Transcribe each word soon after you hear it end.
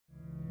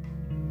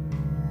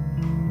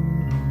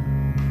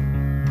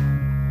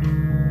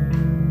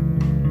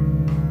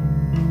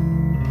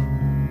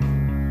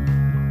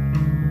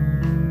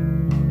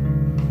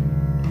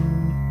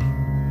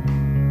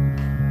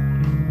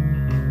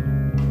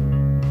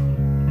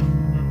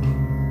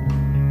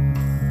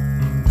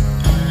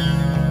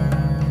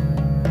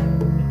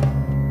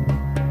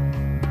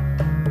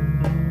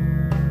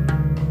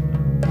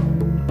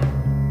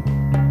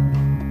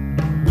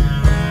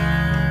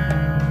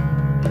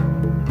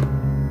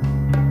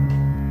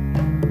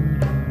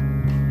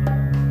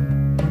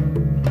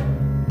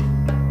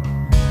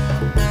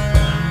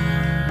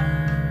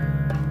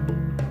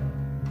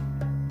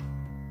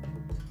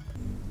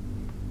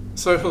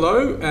So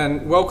hello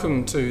and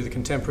welcome to the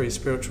Contemporary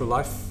Spiritual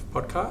Life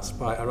podcast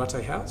by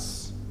Arate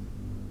House.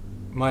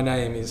 My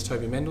name is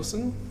Toby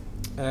Mendelsohn,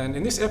 and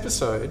in this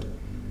episode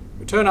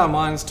we turn our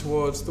minds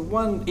towards the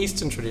one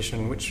Eastern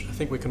tradition which I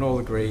think we can all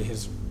agree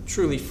has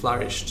truly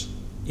flourished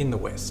in the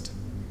West,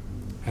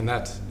 and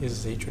that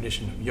is the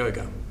tradition of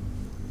yoga.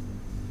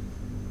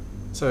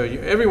 So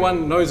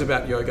everyone knows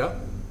about yoga,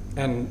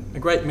 and a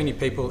great many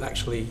people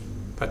actually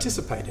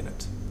participate in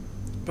it.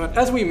 But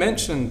as we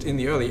mentioned in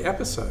the early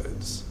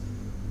episodes,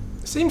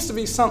 there seems to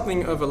be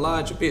something of a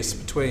large abyss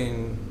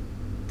between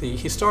the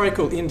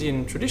historical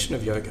Indian tradition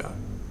of yoga,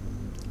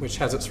 which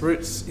has its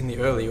roots in the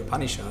early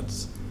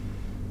Upanishads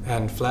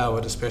and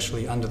flowered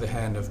especially under the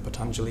hand of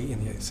Patanjali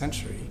in the 8th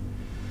century,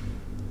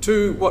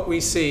 to what we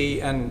see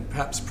and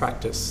perhaps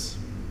practice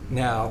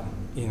now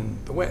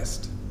in the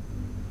West.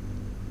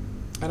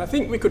 And I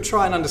think we could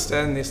try and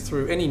understand this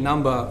through any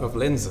number of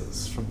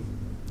lenses, from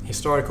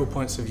historical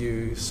points of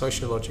view,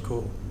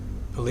 sociological,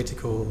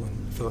 political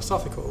and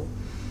philosophical.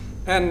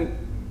 And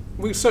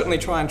we'll certainly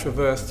try and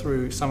traverse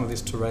through some of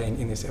this terrain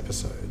in this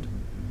episode.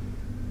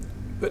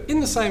 But in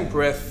the same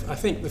breath, I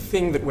think the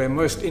thing that we're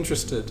most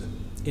interested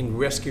in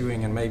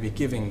rescuing and maybe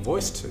giving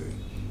voice to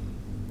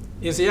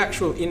is the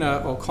actual inner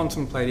or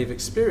contemplative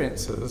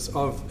experiences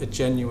of a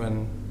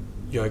genuine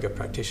yoga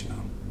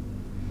practitioner.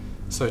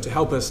 So to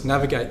help us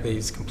navigate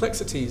these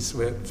complexities,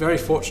 we're very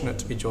fortunate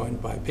to be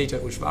joined by Peter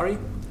Ujvari,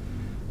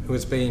 who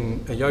has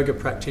been a yoga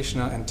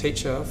practitioner and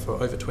teacher for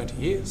over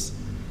 20 years,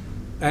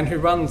 and who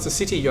runs the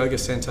City Yoga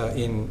Centre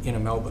in inner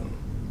Melbourne.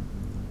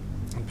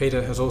 And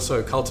Peter has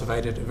also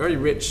cultivated a very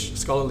rich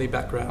scholarly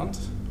background,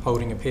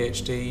 holding a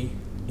PhD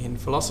in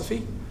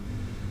philosophy,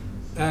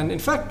 and in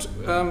fact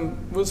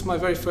was my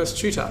very first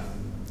tutor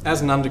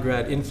as an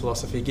undergrad in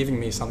philosophy, giving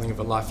me something of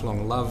a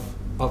lifelong love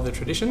of the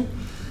tradition.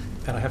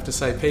 And I have to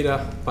say,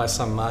 Peter, by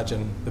some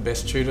margin, the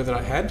best tutor that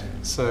I had.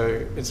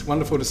 So it's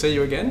wonderful to see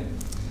you again.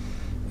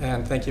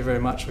 And thank you very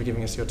much for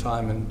giving us your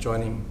time and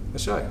joining the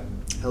show.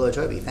 Hello,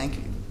 Toby. Thank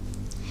you.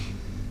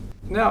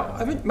 Now,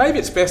 I think maybe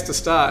it's best to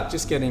start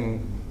just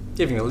giving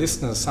the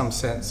listeners some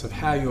sense of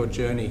how your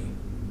journey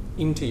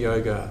into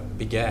yoga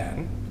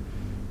began.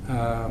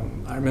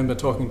 I remember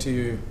talking to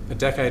you a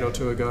decade or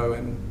two ago,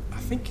 and I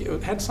think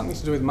it had something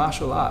to do with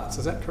martial arts.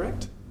 Is that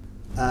correct?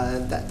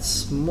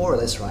 That's more or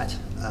less right.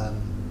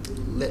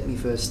 Let me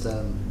first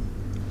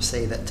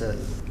say that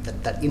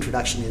that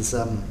introduction is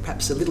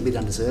perhaps a little bit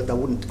undeserved. I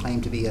wouldn't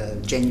claim to be a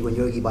genuine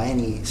yogi by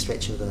any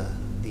stretch of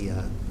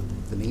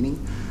the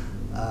meaning,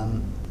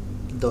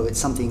 though it's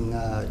something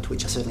to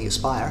which I certainly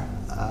aspire.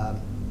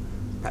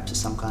 Perhaps as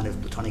some kind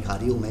of platonic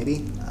ideal,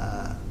 maybe.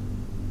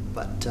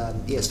 But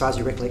as far as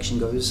your recollection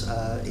goes,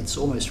 it's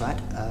almost right.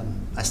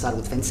 I started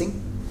with fencing.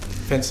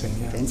 Fencing,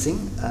 yeah.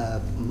 Fencing.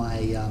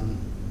 My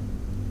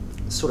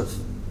sort of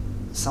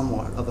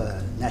somewhat of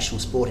a national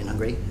sport in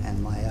Hungary,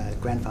 and my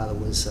grandfather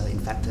was in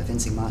fact a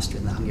fencing master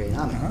in the Hungarian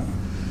army. Uh-huh.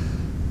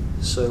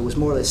 So it was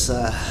more or less,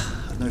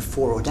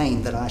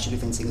 foreordained that I should do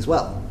fencing as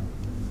well.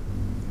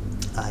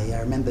 I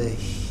remember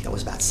I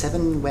was about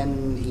 7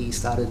 when he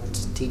started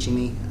teaching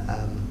me,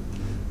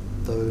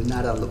 though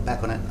now that I look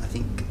back on it, I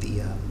think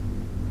the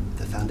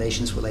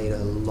foundations were laid a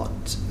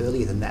lot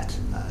earlier than that.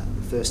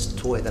 The first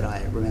toy that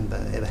I remember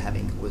ever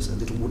having was a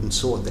little wooden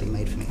sword that he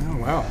made for me. Oh,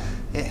 wow.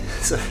 Yeah,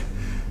 so...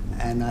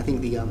 And I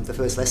think the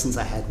first lessons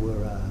I had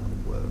were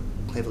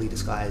cleverly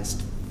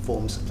disguised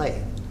forms of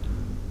play.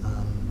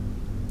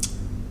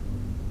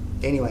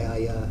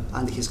 Anyway,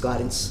 under his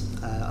guidance,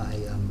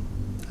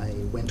 I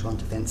went on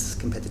to fence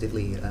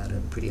competitively at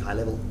a pretty high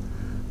level.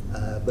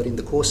 But in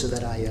the course of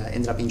that, I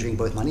ended up injuring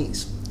both my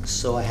knees,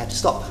 so I had to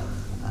stop.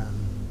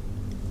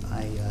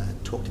 I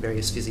talked to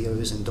various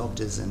physios and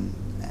doctors and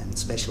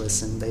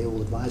specialists, and they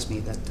all advised me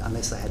that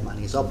unless I had my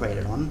knees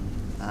operated on,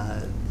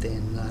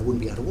 then I wouldn't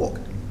be able to walk.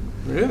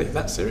 Really?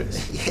 That serious?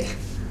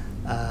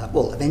 Yeah.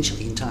 Well,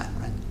 eventually in time,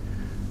 right?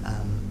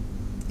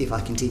 If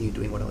I continued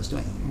doing what I was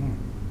doing. Mm.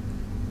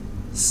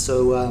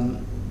 So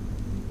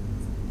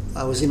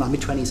I was in my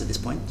mid-20s at this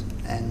point,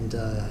 and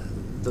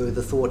though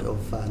the thought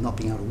of not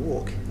being able to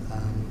walk,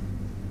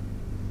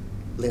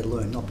 let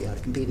alone not be able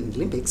to compete in the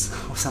Olympics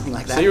or something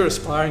like that. So you were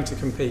aspiring to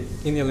compete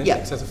in the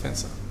Olympics as a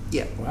fencer?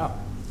 Yeah. Wow.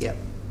 Yeah.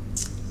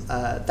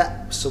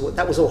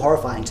 That was all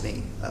horrifying to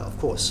me, of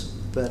course.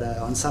 But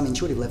on some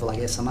intuitive level, I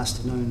guess I must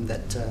have known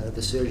that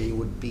the surgery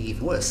would be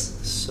even worse.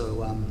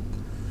 So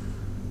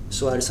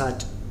I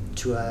decided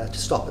to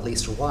stop, at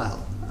least for a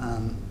while.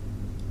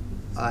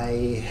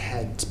 I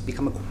had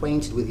become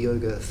acquainted with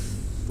yoga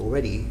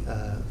already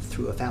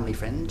through a family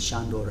friend,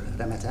 Shandor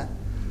Ramata,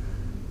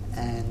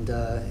 and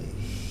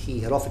he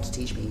had offered to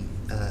teach me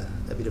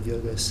a bit of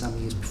yoga some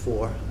years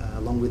before,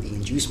 along with the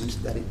inducement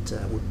that it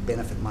would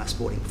benefit my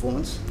sporting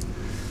performance,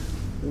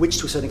 which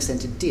to a certain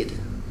extent it did.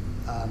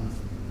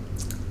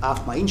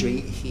 After my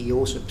injury, he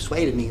also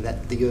persuaded me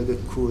that the yoga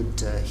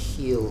could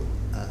heal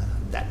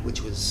that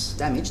which was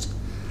damaged,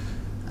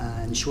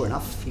 and sure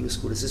enough, he was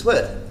good as his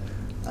word.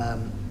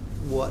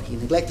 What he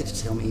neglected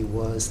to tell me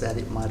was that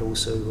it might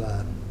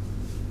also,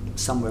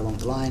 somewhere along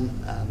the line,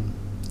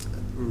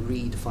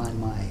 redefine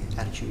my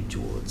attitude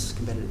towards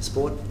competitive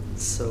sport.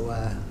 So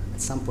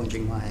at some point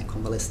during my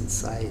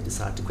convalescence, I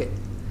decided to quit.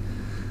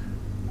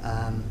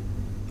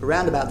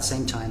 Around about the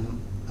same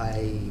time,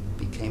 I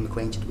became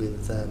acquainted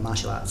with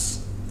martial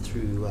arts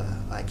through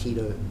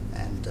Aikido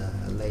and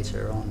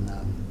later on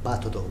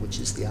Batodo, which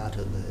is the art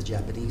of the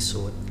Japanese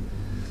sword.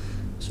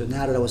 So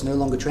now that I was no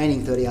longer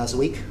training 30 hours a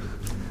week,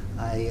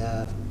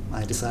 I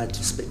decided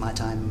to split my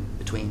time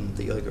between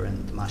the yoga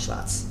and the martial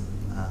arts.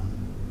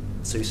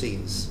 So you see,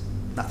 it was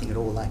nothing at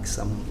all like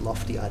some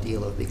lofty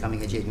ideal of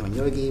becoming a genuine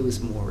yogi. It was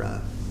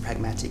more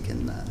pragmatic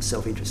and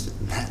self-interested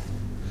than that.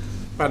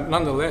 But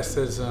nonetheless,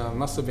 there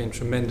must have been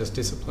tremendous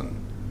discipline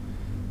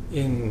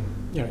in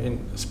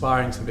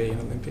aspiring to be an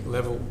Olympic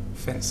level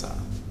fencer.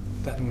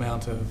 That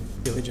amount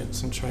of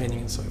diligence and training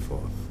and so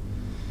forth.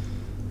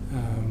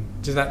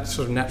 Does that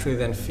sort of naturally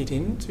then fit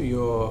into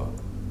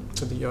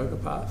the yoga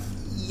path?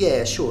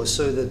 Yeah, sure.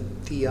 So the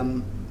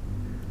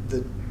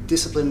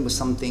discipline was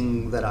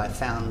something that I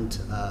found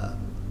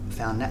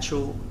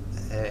natural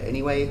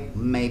anyway.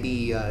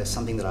 Maybe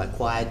something that I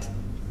acquired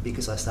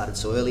because I started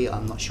so early.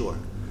 I'm not sure.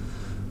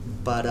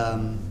 But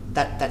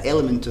that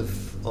element of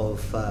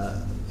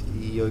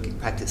yogic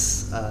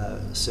practice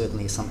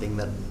certainly is something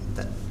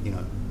that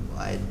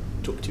I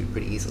took to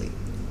pretty easily.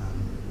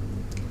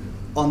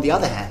 On the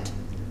other hand,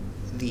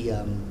 the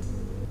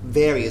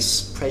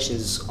various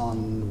pressures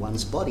on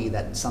one's body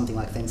that something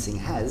like fencing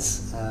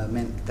has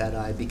meant that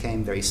I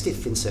became very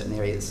stiff in certain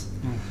areas.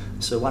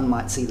 So one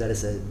might see that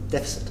as a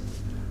deficit.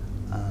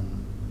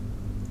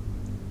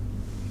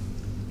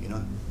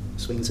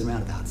 Swings and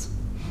roundabouts.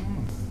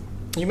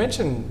 You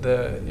mentioned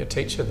your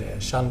teacher there,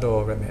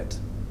 Shandor Remet.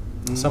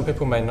 Some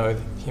people may know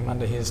him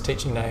under his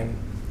teaching name,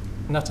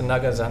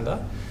 Natanaga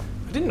Zanda.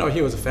 I didn't know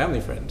he was a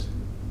family friend.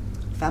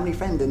 Family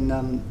friend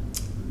and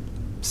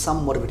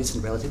somewhat of a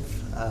distant relative.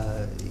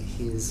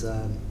 His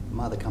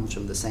mother comes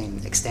from the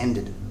same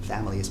extended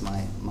family as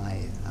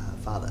my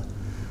father,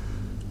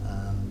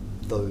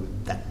 though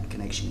that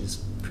connection is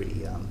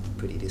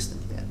pretty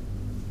distant. Yeah.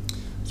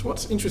 So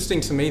what's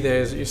interesting to me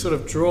there is that you're sort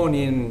of drawn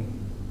in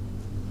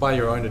by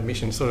your own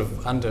admission, sort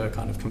of under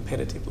kind of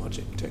competitive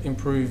logic to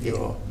improve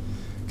your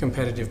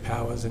competitive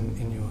powers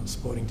in your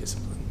sporting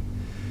discipline.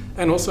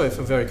 And also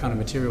for very kind of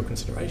material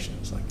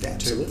considerations, like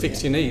to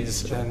fix your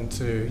knees and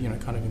to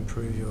kind of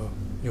improve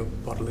your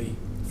bodily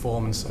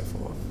form and so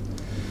forth.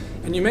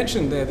 And you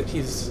mentioned there that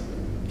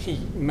he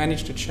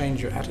managed to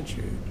change your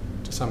attitude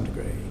to some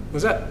degree.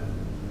 Was that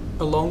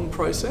a long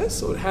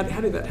process, or how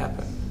did that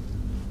happen?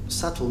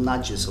 Subtle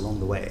nudges along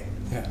the way.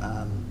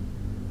 Yeah.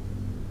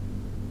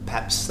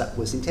 Perhaps that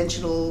was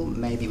intentional,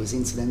 maybe it was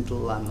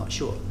incidental, I'm not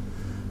sure.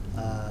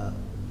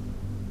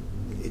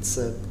 It's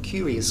a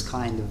curious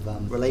kind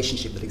of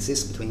relationship that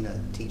exists between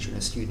a teacher and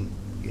a student,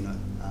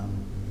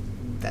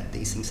 that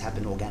these things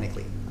happen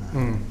organically.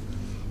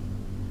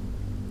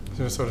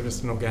 So it's sort of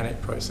just an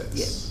organic process.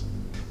 Yes.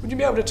 Would you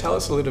be able to tell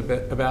us a little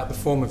bit about the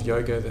form of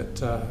yoga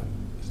that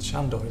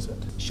Shandor, is it?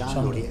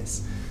 Shandor,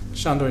 yes.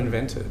 Shandor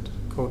invented,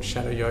 called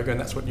Shadow Yoga, and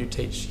that's what you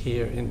teach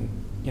here in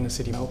inner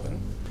city Melbourne.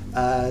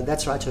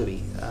 That's right,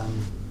 Toby.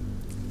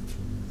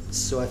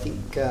 So I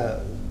think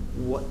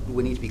what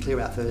we need to be clear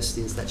about first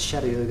is that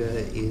Shadow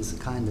Yoga is a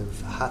kind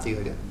of Hatha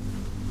Yoga,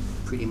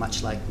 pretty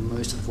much like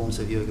most of the forms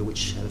of yoga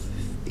which have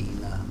been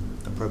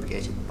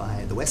propagated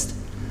by the West.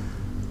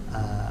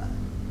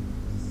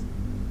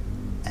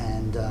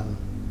 And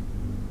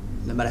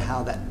no matter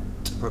how that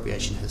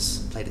appropriation has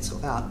played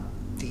itself out,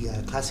 the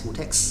classical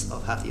texts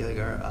of Hatha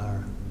Yoga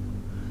are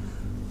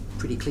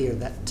pretty clear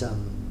that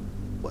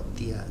what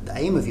the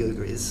aim of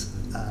yoga is,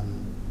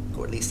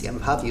 or at least the aim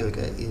of Hatha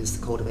Yoga, is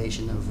the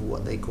cultivation of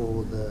what they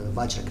call the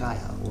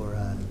Vajrakaya, or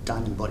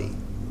diamond body,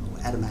 or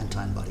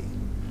adamantine body.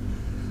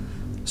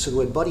 So the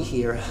word body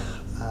here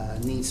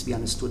needs to be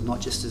understood not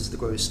just as the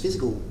gross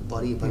physical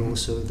body, but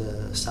also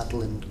the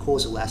subtle and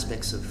causal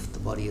aspects of the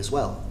body as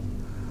well.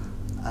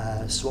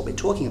 So what we're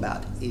talking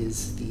about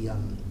is the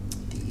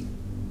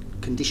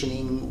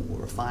conditioning or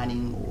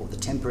refining or the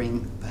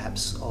tempering,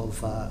 perhaps,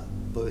 of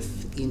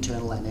both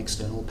internal and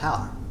external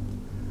power.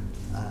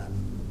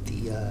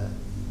 The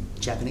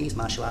Japanese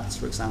martial arts,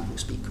 for example,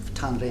 speak of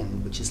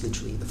tanren, which is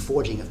literally the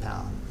forging of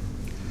power.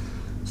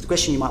 So the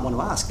question you might want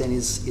to ask then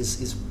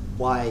is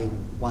why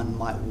one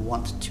might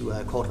want to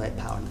cultivate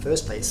power in the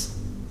first place.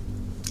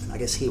 And I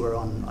guess here we're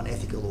on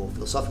ethical or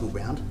philosophical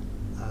ground.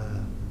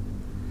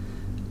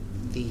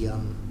 The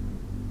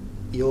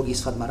Yogi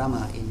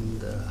Swadharma in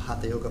the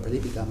Hatha Yoga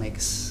Pradipika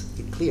makes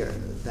it clear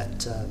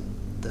that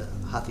the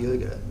Hatha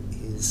Yoga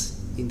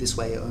is in this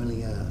way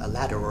only a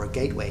ladder or a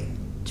gateway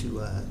to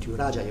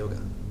Raja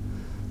Yoga.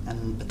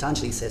 And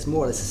Patanjali says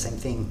more or less the same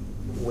thing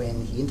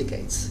when he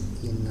indicates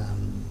in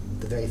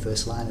the very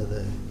first line of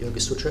the Yoga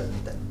Sutra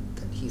that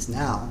he's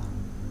now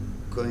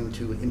going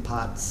to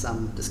impart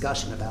some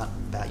discussion about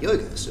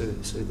yoga. So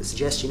the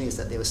suggestion is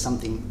that there was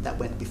something that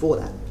went before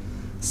that,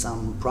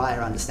 some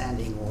prior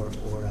understanding or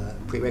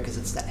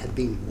prerequisites that had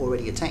been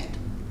already attained.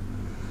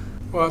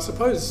 Well, I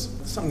suppose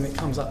something that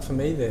comes up for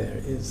me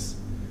there is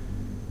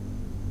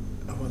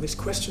well, this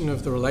question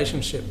of the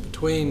relationship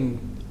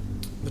between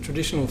the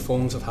traditional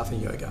forms of Hatha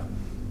yoga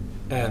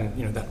and,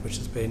 you know, that which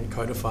has been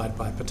codified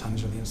by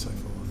Patanjali and so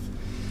forth,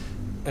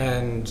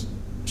 and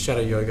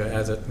shadow yoga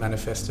as it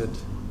manifested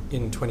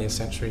in 20th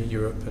century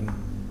Europe and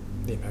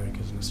the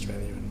Americas and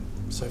Australia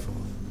and so forth.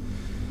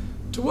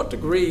 To what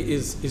degree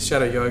is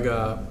shadow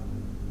yoga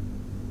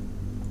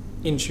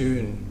in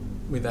tune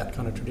with that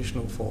kind of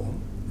traditional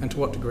form, and to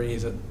what degree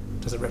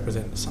does it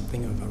represent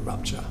something of a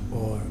rupture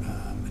or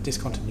a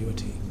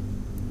discontinuity?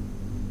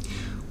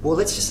 Well,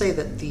 let's just say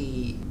that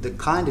the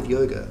kind of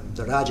yoga,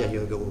 the Raja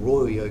yoga or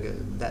royal yoga,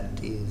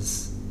 that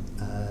is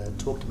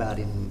talked about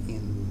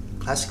in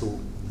classical,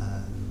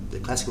 the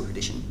classical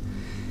tradition,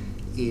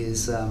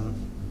 is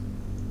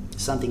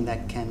something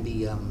that can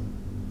be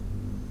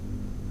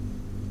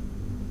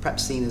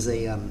perhaps seen as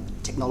a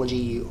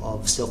technology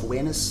of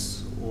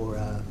self-awareness, or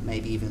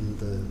maybe even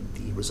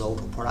the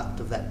result or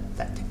product of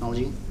that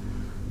technology.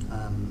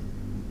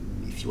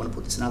 If you want to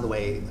put this another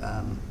way,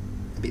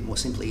 a bit more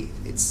simply,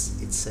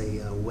 it's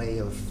a way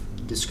of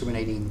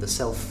discriminating the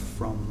self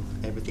from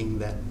everything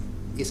that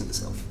isn't the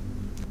self.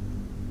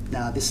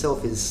 Now, this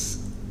self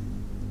is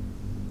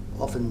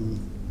often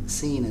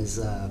seen as,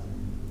 or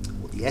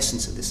the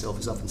essence of this self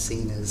is often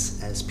seen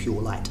as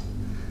pure light.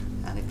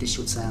 And if this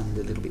should sound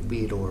a little bit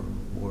weird or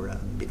a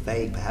bit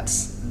vague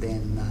perhaps,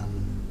 then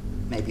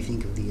maybe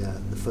think of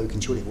the folk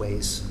intuitive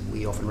ways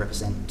we often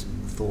represent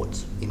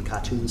thought in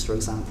cartoons, for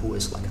example,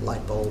 as like a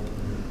light bulb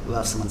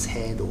above someone's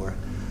head, or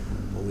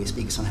we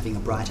speak of someone having a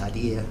bright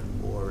idea,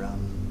 or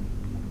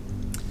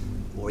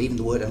even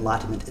the word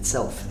enlightenment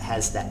itself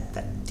has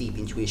that deep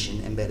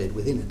intuition embedded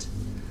within it.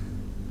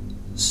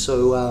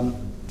 So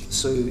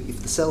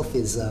if the self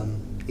is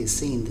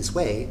seen this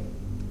way,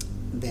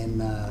 then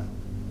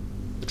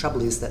the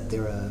trouble is that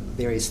there are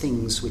various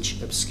things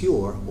which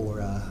obscure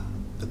or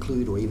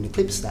occlude or even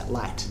eclipse that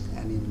light.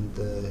 And in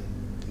the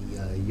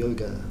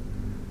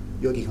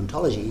yogic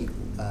ontology,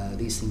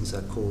 these things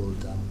are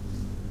called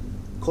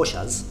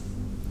koshas.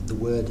 The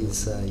word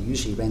is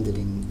usually rendered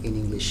in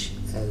English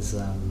as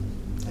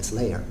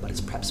layer, but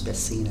it's perhaps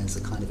best seen as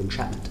a kind of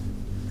entrapment.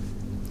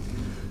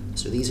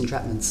 So these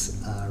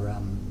entrapments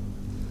are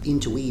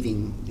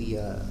interweaving the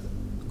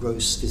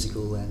gross,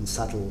 physical and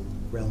subtle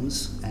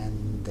realms,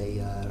 and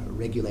they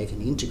regulate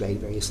and integrate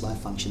various life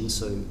functions.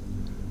 So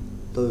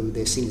though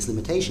they're seen as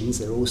limitations,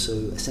 they're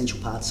also essential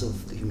parts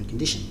of the human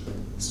condition.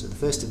 So the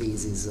first of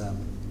these is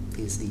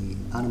the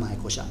Annamaya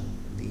kosha,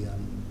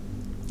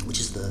 which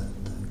is the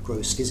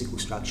gross physical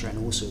structure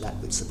and also that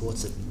which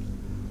supports it.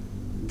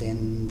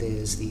 Then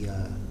there's the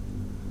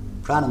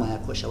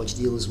Pranamaya kosha, which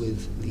deals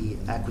with the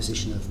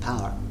acquisition of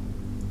power.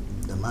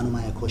 The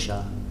Manomaya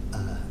kosha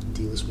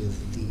deals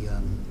with the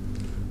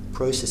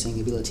processing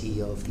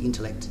ability of the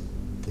intellect.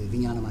 The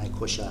Vijnanamaya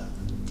kosha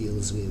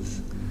deals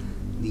with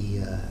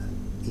the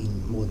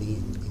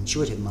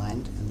intuitive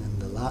mind, and then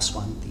the last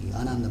one, the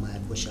Anandamaya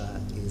kosha,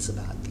 is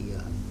about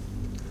the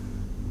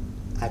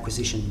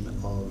acquisition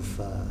of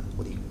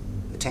or the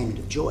attainment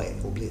of joy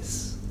or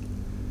bliss.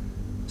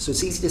 So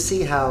it's easy to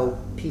see how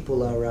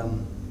people are,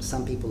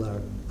 some people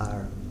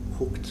are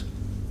hooked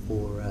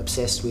or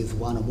obsessed with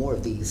one or more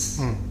of these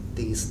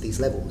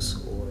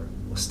levels, or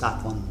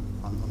stuck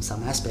on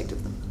some aspect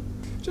of them.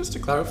 Just to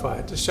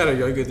clarify, does shadow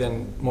yoga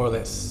then more or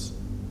less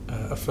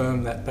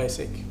affirm that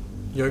basic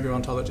yoga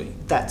ontology?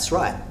 That's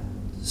right.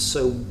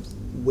 So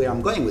where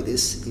I'm going with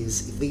this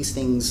is, if these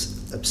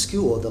things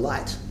obscure the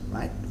light,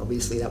 right?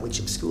 Obviously that which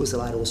obscures the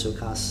light also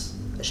casts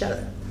a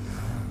shadow.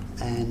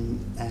 And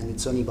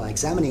it's only by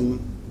examining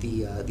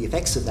the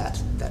effects of that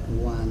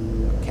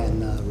one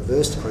can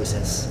reverse the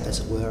process, as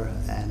it were,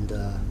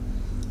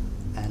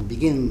 and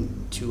begin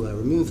to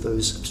remove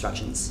those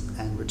obstructions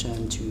and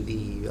return to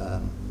the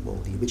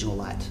original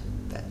light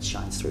that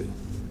shines through.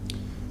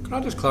 Can I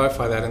just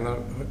clarify that? And I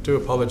do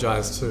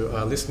apologise to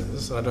our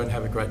listeners. I don't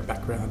have a great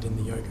background in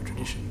the yoga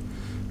tradition.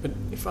 But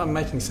if I'm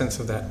making sense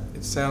of that,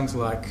 it sounds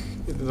like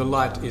the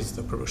light is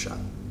the Purusha,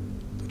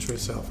 the true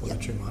self or the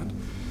true mind.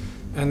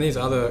 And these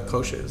other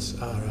koshas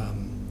are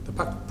the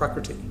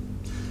Prakriti.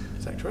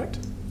 Is that correct?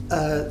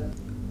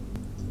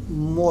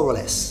 More or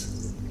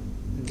less.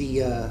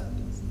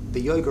 The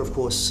yoga, of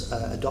course,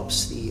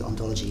 adopts the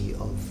ontology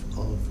of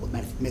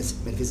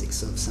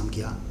metaphysics of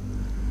Samkhya.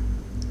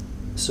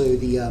 So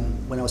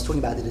when I was talking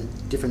about the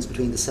difference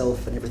between the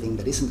self and everything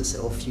that isn't the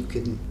self, you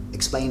can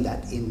explain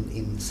that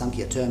in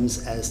Samkhya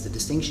terms as the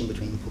distinction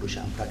between Purusha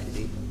and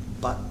Prakriti.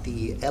 But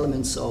the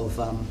elements of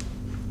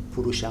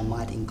Purusha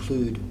might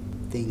include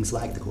things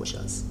like the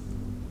koshas.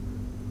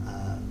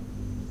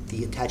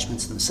 The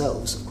attachments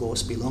themselves, of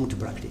course, belong to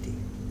Prakriti.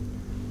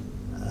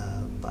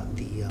 But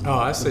the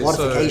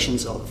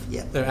modifications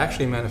they're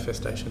actually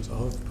manifestations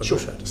of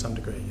Purusha to some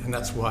degree, and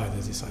that's why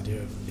there's this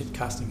idea of it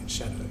casting its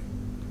shadow,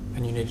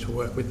 and you need to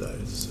work with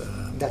those.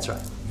 That's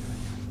right.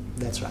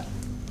 That's right.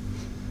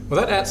 Well,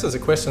 that answers a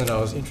question that I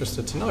was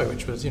interested to know,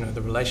 which was,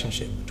 the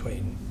relationship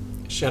between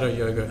shadow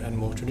yoga and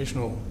more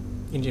traditional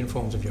Indian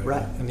forms of yoga.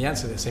 Right. And the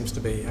answer there seems to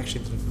be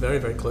actually a very,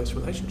 very close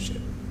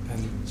relationship.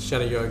 And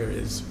shadow yoga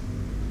is,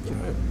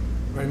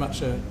 very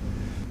much a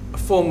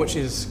form which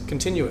is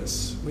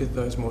continuous with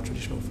those more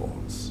traditional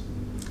forms.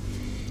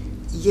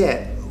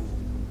 Yeah,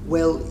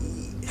 well,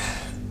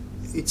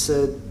 it's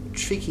a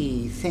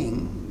tricky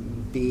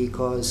thing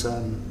because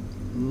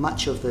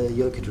much of the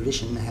yoga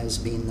tradition has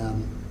been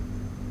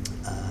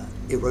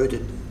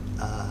eroded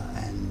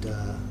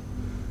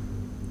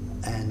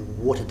and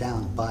watered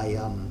down by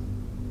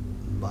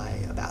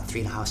about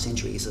 3.5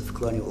 centuries of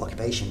colonial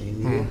occupation in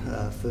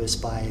India,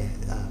 first by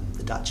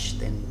the Dutch,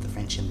 then the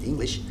French and the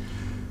English.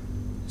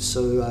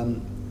 So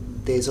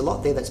there's a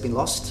lot there that's been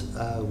lost.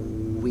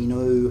 We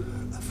know,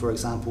 for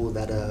example,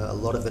 that a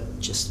lot of it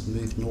just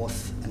moved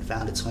north and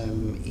found its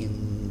home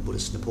in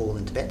Buddhist Nepal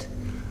and Tibet.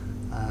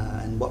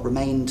 And what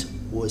remained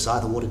was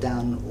either watered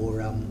down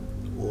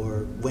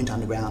or went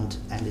underground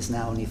and is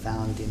now only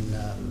found in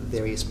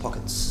various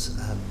pockets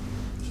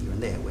here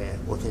and there where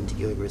authentic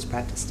yoga is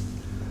practiced.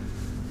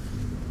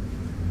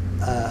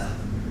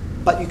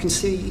 But you can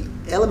see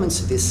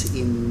elements of this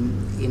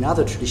in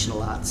other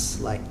traditional arts,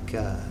 like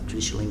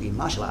traditional Indian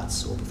martial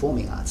arts or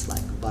performing arts,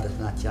 like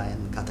Bharatanatyam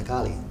and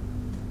Kathakali.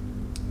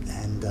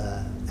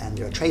 And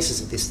there are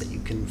traces of this that you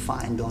can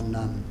find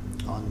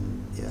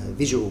on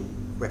visual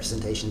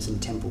representations in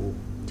temple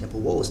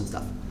walls and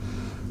stuff.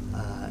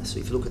 So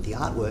if you look at the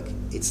artwork,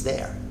 it's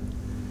there.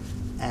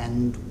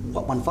 And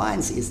what one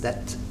finds is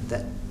that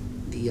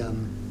the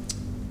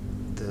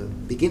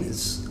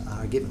beginners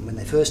are given, when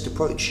they first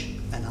approach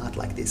an art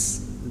like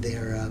this,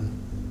 they're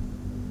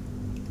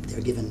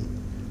given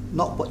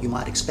not what you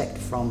might expect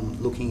from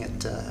looking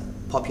at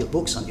popular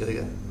books on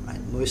yoga.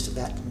 Right? Most of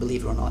that,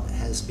 believe it or not,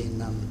 has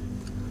been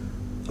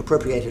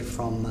appropriated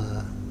from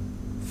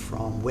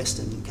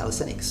Western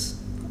calisthenics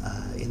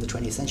in the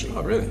 20th century.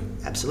 Oh, really?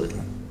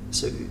 Absolutely.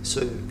 So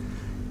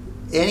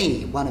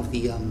any one of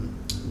the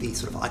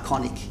sort of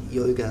iconic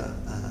yoga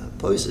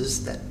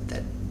poses that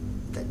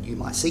you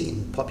might see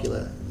in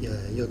popular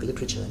yoga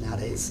literature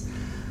nowadays,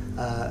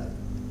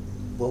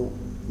 well,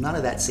 none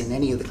of that's in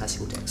any of the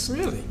classical texts.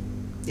 Really?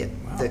 Yeah.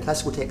 Wow. The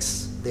classical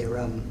texts, they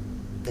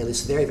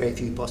list very, very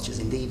few postures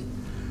indeed.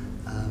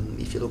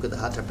 If you look at the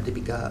Hatha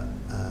Pradipika,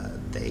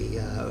 they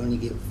only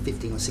give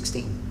 15 or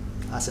 16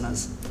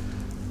 asanas.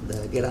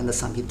 The Gheranda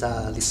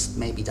Samhita lists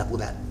maybe double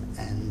that,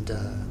 and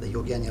the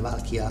Yogya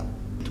Valkya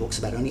talks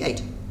about only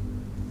 8.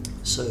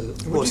 So,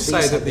 would you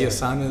say that the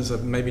asanas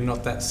are maybe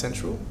not that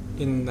central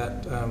in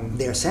that?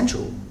 They're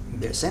essential.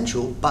 They're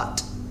essential,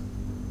 but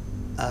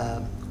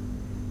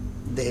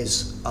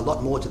there's a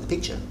lot more to the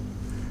picture,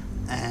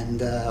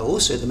 and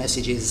also the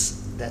message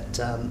is that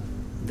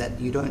that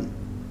you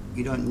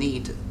don't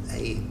need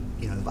a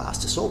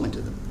vast assortment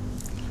of them.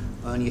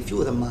 Only a few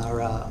of them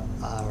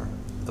are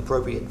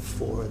appropriate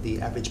for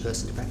the average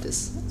person to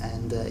practice,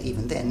 and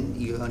even then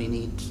you only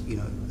need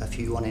a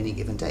few on any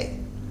given day.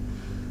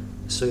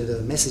 So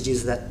the message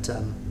is that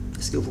a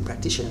skillful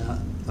practitioner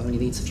only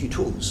needs a few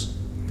tools.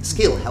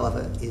 Skill,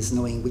 however, is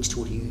knowing which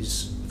tool to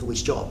use for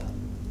which job.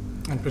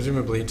 And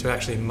presumably to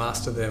actually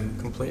master them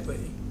completely,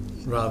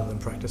 rather than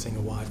practicing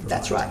a wide variety.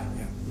 That's right.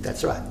 Yeah.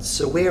 That's right.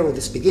 So where all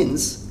this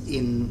begins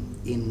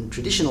in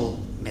traditional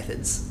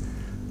methods,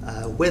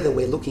 whether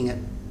we're looking at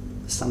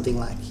something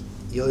like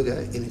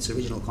yoga in its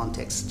original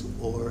context,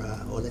 or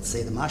let's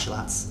say the martial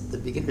arts, the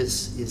beginner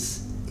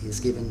is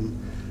given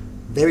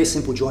very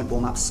simple joint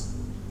warm-ups,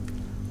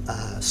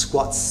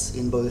 squats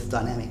in both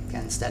dynamic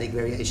and static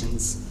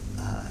variations,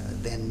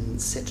 then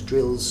set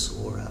drills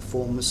or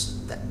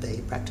forms that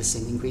they practice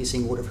in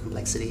increasing order of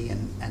complexity,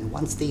 and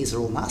once these are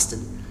all mastered,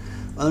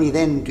 only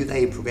then do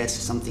they progress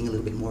to something a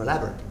little bit more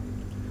elaborate.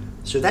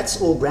 So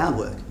that's all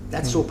groundwork,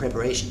 that's all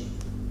preparation,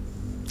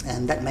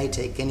 and that may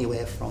take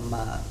anywhere from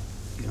a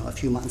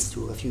few months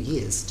to a few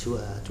years to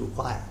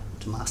acquire,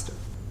 to master.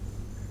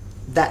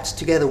 That,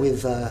 together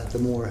with the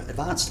more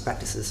advanced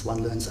practices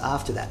one learns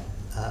after that,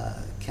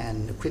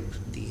 can equip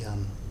the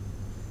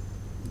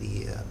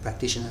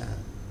practitioner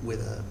with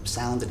a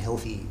sound and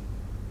healthy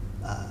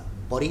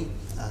body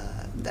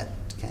that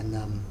can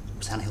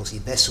sound and healthy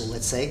vessel,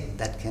 let's say,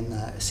 that can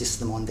assist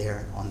them on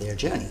their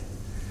journey.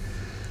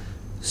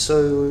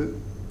 So,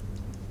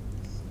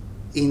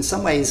 in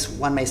some ways,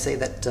 one may say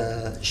that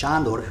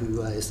Shandor,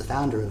 who is the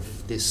founder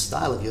of this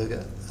style of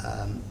yoga,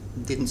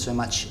 didn't so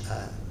much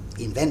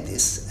invent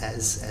this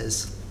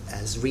as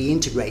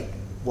reintegrate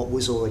what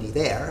was already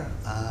there.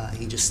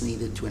 He just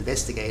needed to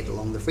investigate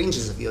along the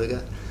fringes of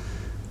yoga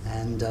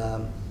and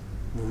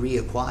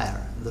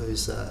reacquire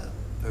those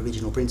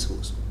original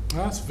principles. Oh,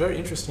 that's a very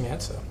interesting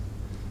answer.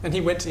 And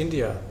he went to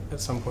India at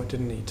some point,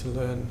 didn't he, to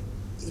learn?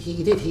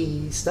 He did.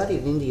 He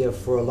studied in India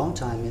for a long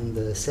time in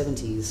the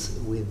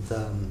 70s with,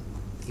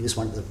 he was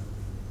one of the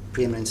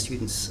preeminent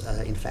students,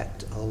 in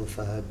fact, of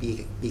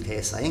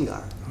BKS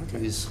Iyengar,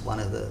 who's one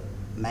of the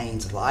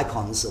main sort of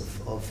icons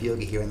of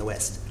yoga here in the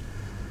West.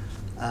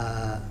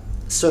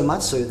 So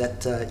much so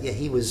that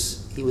he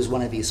was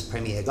one of his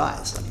premier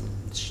guys. I mean,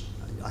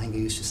 Iyengar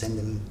used to send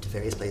him to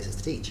various places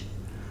to teach.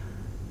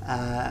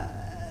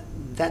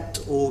 That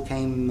all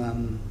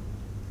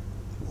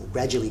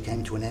gradually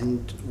came to an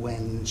end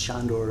when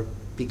Shandor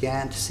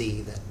began to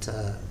see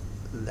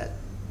that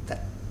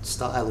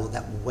style or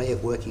that way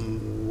of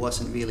working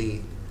wasn't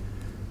really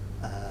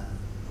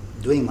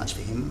doing much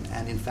for him,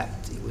 and in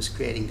fact it was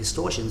creating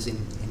distortions in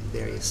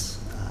various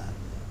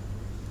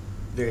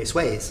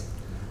ways.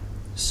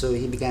 So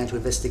he began to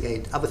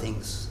investigate other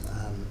things,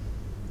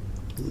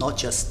 not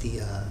just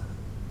the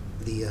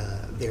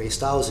various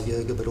styles of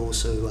yoga, but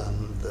also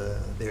the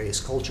various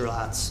cultural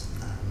arts,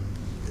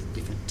 the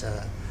different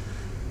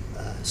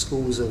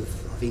schools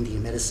of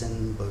Indian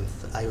medicine,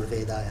 both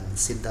Ayurveda and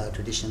Siddha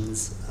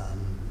traditions.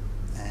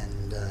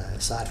 And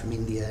aside from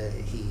India,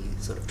 he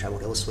sort of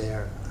travelled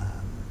elsewhere.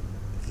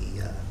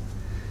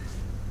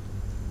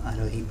 I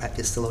know he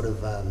practiced a lot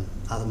of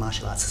other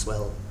martial arts as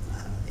well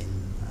in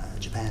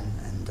Japan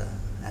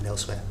and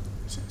elsewhere.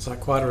 It's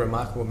like quite a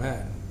remarkable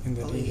man in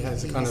that he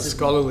has a kind of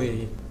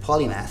scholarly...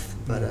 polymath,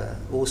 but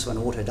also an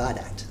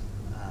autodidact.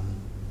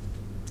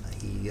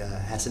 He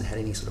hasn't had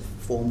any sort of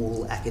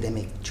formal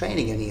academic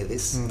training in any of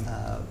this,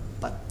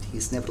 but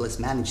he's nevertheless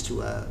managed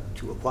to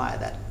acquire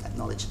that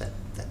knowledge that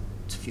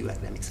few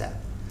academics have.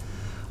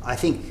 I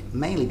think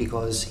mainly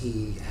because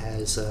he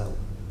has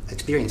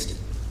experienced it,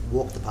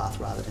 walked the path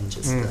rather than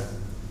just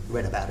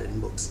read about it in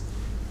books.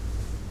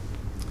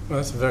 Well,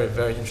 that's a very,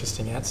 very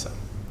interesting answer.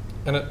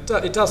 And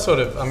it does sort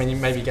of, I mean, you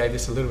maybe gave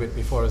this a little bit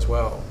before as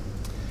well.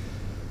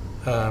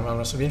 I'm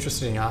sort of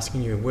interested in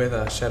asking you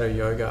whether Shadow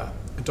Yoga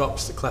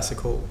adopts the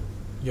classical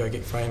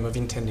yogic frame of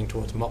intending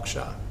towards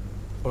moksha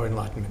or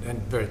enlightenment,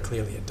 and very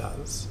clearly it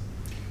does.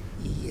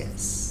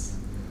 Yes.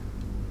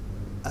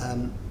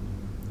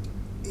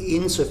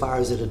 Insofar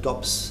as it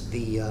adopts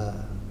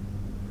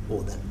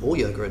or that all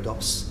yoga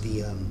adopts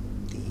the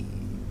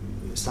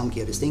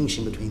Samkhya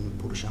distinction between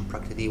Purusha and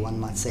Prakriti, one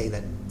might say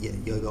that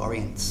yoga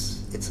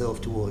orients itself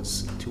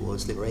towards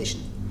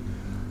liberation.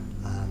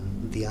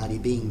 The idea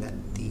being that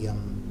the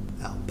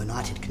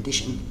benighted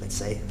condition, let's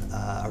say,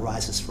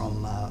 arises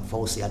from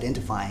falsely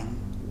identifying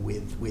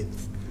with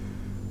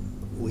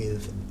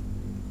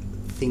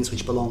things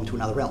which belong to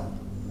another realm,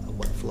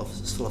 what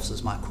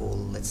philosophers might call,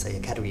 let's say, a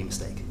category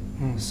mistake.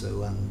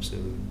 So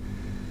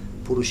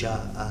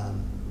Purusha,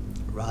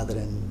 rather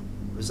than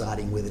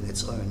residing within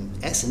its own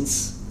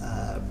essence,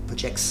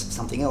 projects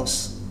something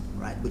else,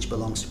 right, which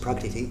belongs to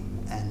Prakriti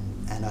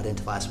and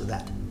identifies with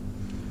that.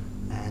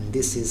 And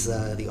this is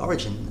the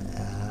origin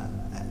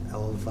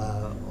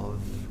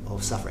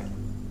of suffering.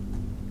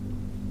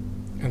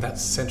 And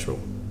that's central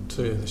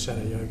to the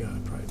Shadow Yoga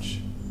approach.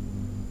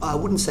 I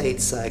wouldn't say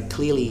it's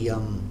clearly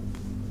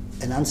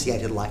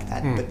enunciated like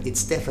that, but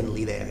it's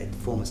definitely there. It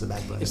forms the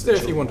backbone. It's there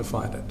if you want to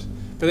find it.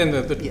 But then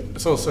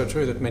it's also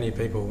true that many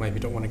people maybe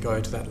don't want to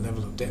go to that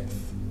level of depth,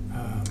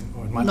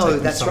 or it might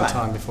take them some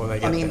time before they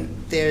get there. I mean,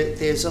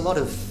 there's a lot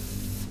of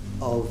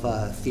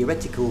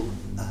theoretical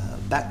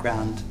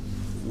background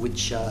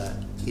which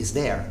is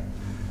there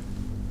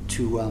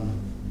to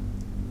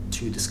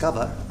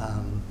discover,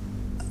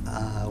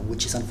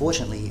 which is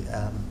unfortunately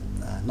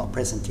not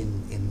present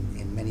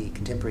in many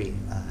contemporary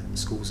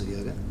schools of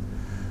yoga.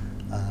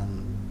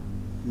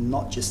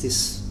 Not just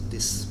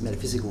this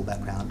metaphysical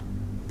background,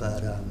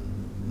 but a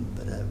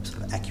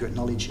sort of accurate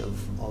knowledge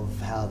of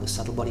how the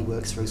subtle body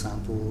works, for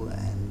example,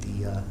 and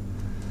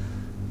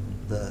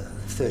the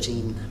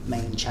 13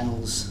 main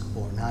channels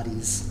or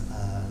nadis,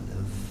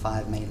 the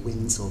 5 main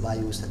winds or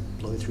vayus that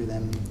blow through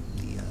them,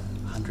 the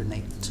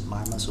 108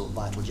 marmas or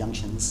vital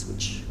junctions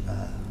which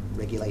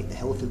regulate the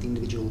health of the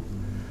individual,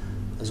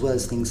 as well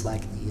as things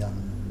like the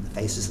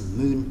phases of the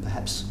moon,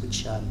 perhaps,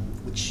 which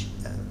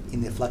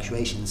in their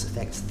fluctuations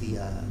affect the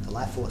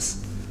life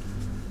force.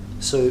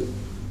 So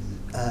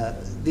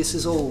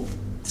this all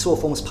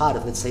forms part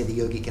of, let's say, the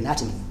yogic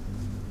anatomy.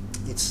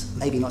 It's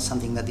maybe not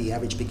something that the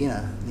average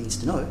beginner needs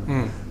to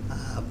know,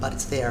 but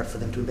it's there for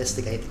them to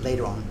investigate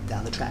later on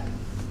down the track.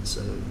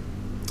 So,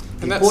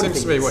 and that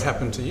seems to be what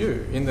happened to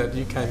you, in that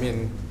you came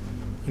in,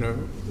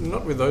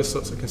 not with those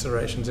sorts of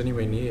considerations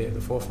anywhere near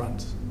the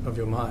forefront of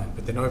your mind,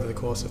 but then over the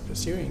course of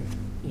pursuing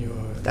your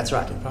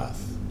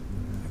path.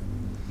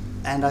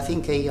 And I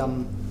think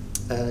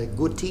a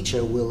good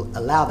teacher will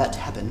allow that to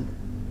happen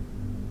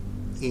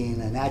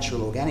in a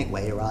natural, organic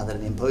way rather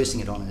than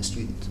imposing it on a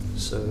student.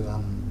 So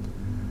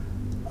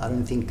I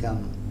don't think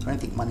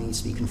one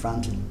needs to be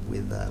confronted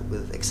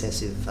with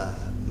excessive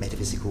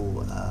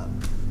metaphysical,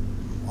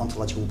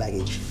 ontological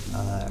baggage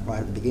right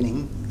at the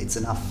beginning. It's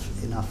enough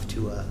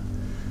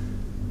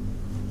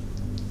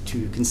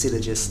to consider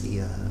just the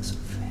sort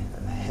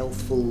of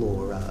healthful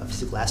or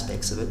physical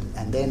aspects of it,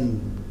 and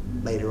then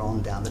later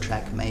on down the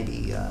track,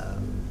 maybe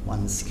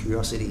one's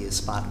curiosity is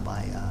sparked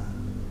by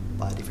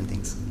different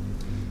things.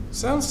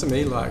 Sounds to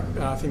me like,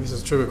 I think this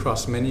is true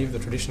across many of the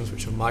traditions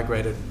which have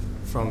migrated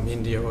from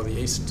India or the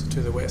East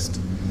to the West,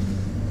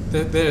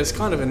 that there's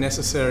kind of a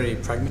necessary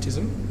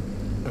pragmatism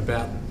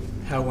about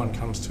how one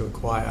comes to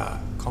acquire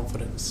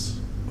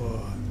confidence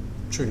or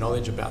true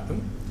knowledge about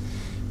them.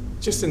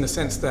 Just in the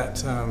sense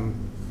that,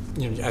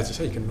 as you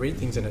say, you can read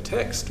things in a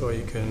text or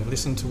you can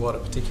listen to what a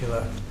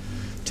particular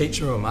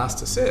teacher or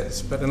master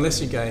says, but unless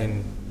you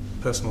gain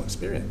personal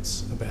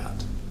experience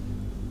about,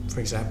 for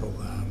example,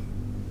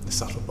 the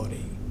subtle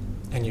body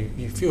and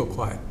you feel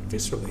quite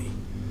viscerally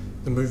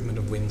the movement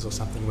of winds or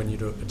something when you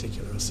do a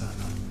particular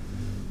asana,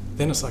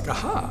 then it's like,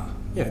 aha,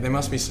 yeah, there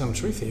must be some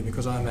truth here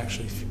because I'm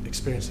actually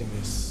experiencing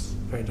this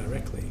very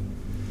directly.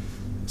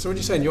 So would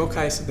you say in your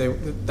case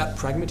that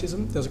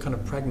pragmatism, there's a kind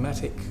of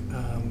pragmatic...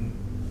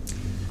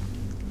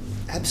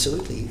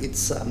 Absolutely. It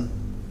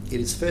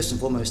is first and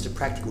foremost a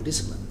practical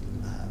discipline.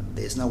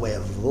 There's no way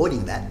of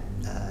avoiding that.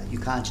 You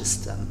can't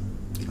just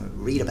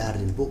read about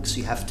it in books.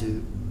 You have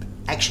to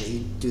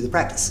actually do the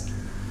practice.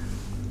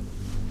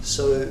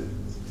 So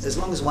as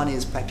long as one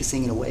is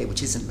practicing in a way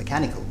which isn't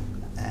mechanical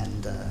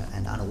and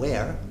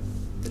unaware,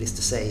 that is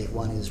to say,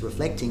 one is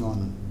reflecting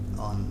on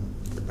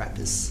the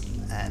practice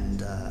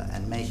and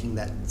making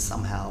that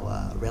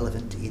somehow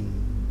relevant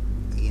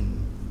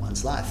in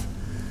one's life,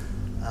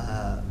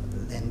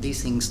 then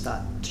these things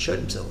start to show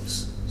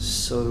themselves.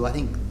 So I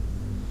think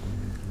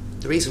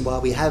the reason why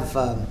we have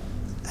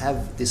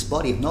this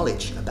body of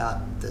knowledge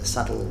about the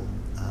subtle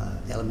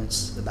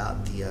elements,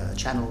 about the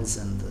channels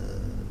and the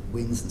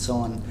winds and so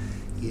on,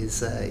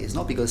 is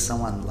not because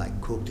someone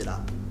cooked it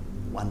up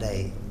one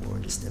day or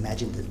just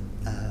imagined it.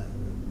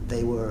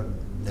 They were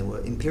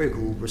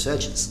empirical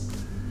researchers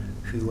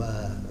who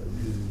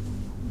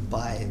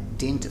by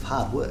dint of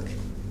hard work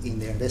in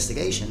their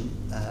investigation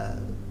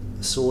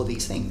saw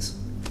these things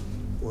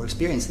or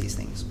experienced these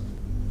things.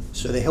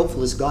 So they're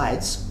helpful as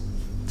guides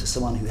to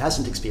someone who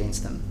hasn't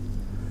experienced them.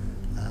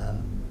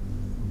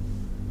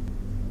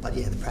 But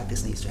yeah, the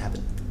practice needs to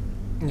happen.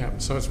 Yeah,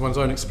 so it's one's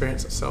own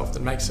experience itself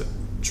that makes it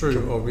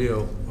true or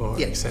real or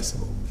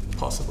accessible,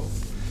 possible.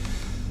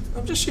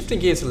 I'm just shifting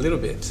gears a little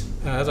bit.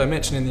 As I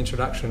mentioned in the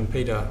introduction,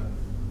 Peter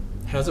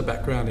has a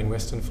background in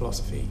Western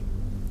philosophy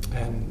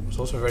and was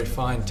also a very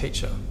fine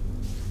teacher,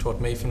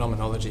 taught me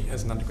phenomenology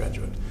as an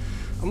undergraduate.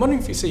 I'm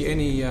wondering if you see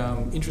any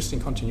interesting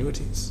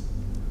continuities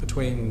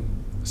between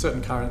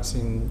certain currents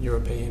in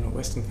European or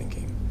Western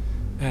thinking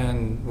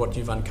and what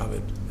you've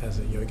uncovered as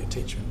a yoga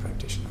teacher and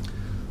practitioner.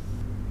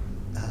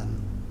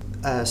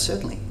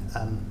 Certainly.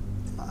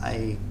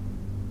 I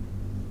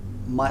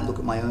might look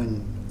at my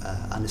own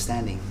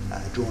understanding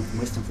drawn from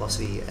Western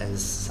philosophy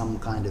as some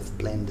kind of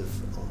blend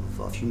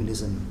of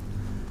humanism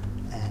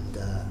and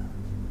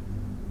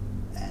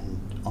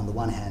on the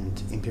one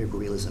hand empirical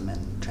realism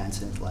and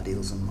transcendental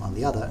idealism on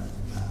the other,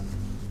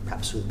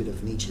 perhaps with a bit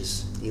of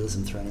Nietzsche's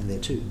nihilism thrown in there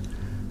too.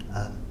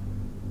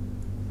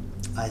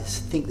 I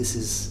think this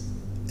is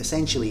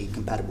essentially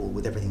compatible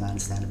with everything I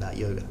understand about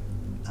yoga.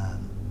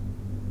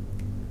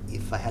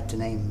 If I had to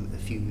name a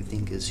few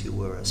thinkers who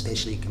were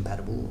especially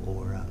compatible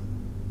or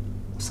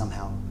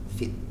somehow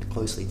fit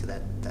closely to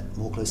that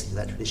more closely to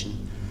that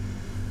tradition,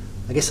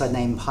 I guess I'd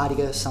name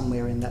Heidegger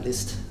somewhere in that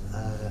list,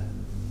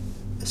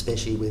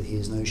 especially with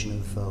his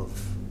notion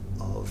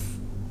of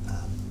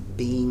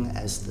being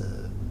as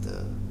the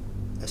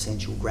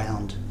essential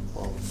ground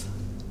of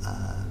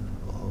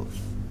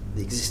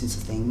the existence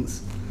of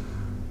things.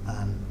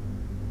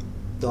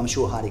 Though I'm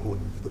sure Heidegger would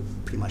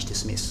pretty much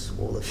dismiss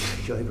all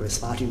of yoga as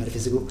far too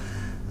metaphysical.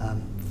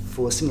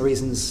 For similar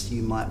reasons,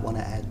 you might want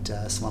to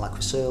add someone like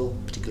Husserl,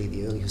 particularly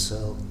the early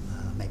Husserl,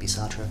 maybe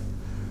Sartre.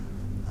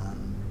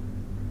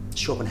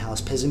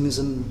 Schopenhauer's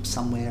pessimism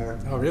somewhere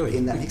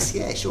in that mix.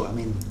 Yeah, sure. I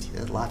mean,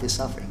 life is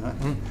suffering, right?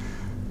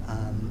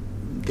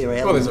 There are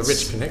elements... Well, there's a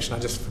rich connection I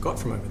just forgot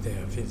from over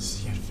there.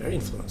 It's very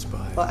influenced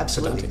by... Oh,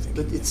 absolutely. Thinking,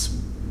 but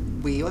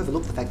we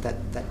overlook the fact that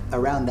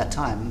around that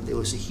time there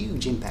was a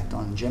huge impact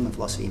on German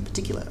philosophy in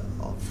particular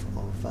of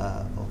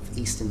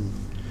Eastern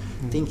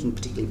thinking,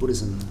 particularly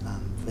Buddhism,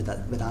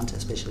 Vedanta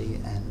especially,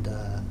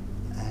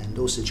 and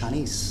also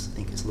Chinese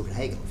thinkers. Look at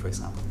Hegel, for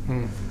example.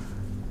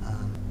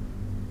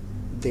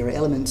 There are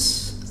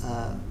elements,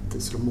 the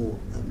sort of more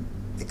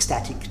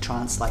ecstatic,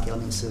 trance-like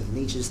elements of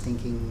Nietzsche's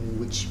thinking,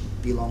 which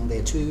belong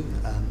there too.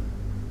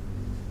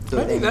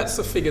 Maybe that's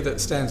the figure that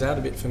stands out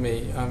a bit for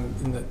me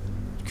in that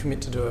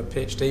commit to do a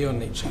PhD on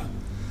Nietzsche.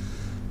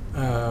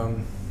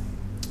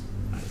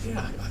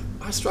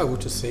 I struggle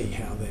to see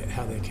how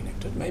they're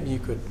connected. Maybe you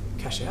could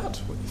cash out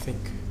what you think.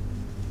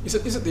 Is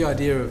it the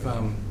idea of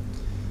I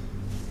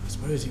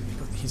suppose you've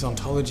got his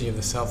ontology of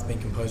the self being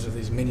composed of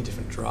these many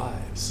different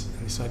drives,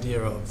 and this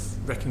idea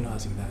of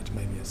recognising that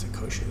maybe as a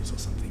koshas or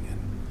something, and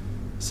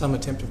some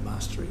attempt of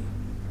mastery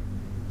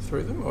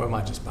through them, or am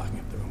I just barking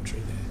up the wrong tree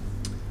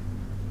there?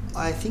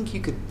 I think you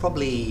could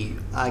probably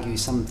argue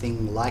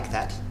something like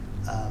that.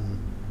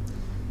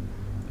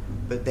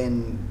 But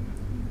then,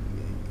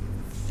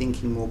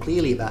 thinking more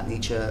clearly about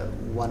Nietzsche,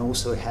 one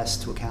also has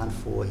to account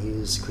for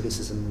his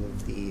criticism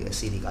of the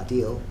ascetic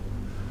ideal,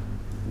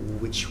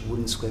 which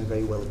wouldn't square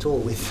very well at all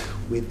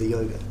with the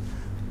yoga.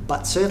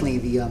 But certainly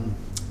the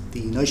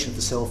notion of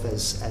the self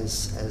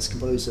as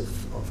composed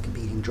of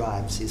competing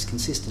drives is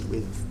consistent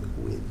with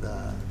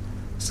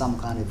some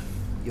kind of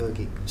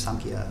yogic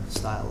Samkhya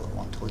style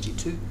ontology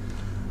too.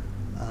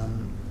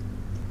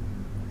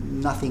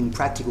 Nothing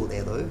practical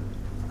there though.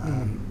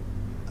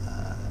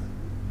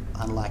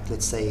 Unlike,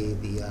 let's say,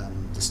 the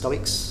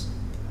Stoics,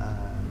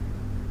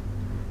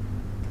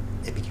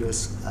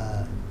 Epicurus,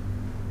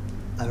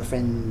 I have a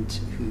friend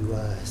who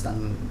has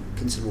done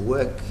considerable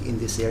work in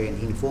this area, and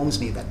he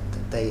informs me that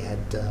they had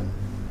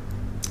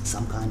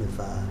some kind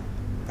of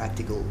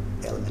practical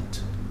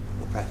element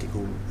or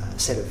practical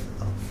set of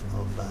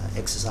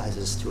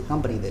exercises to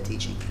accompany their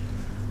teaching,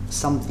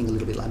 something a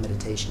little bit like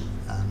meditation.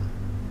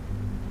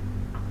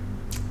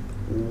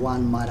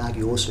 One might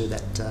argue also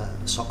that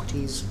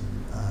Socrates,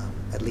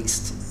 at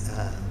least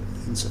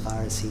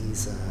insofar as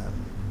he's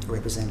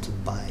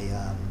represented by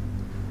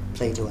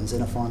Plato and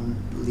Xenophon,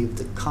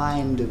 lived a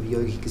kind of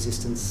yogic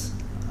existence.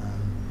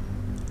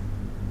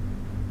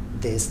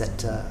 There's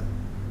that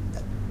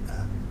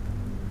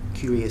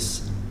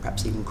curious,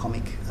 perhaps even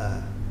comic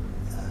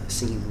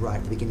scene right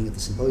at the beginning of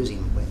the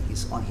symposium when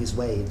he's on his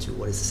way to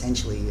what is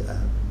essentially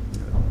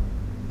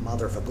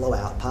mother of a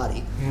blowout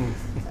party,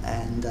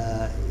 and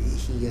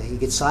he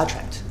gets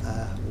sidetracked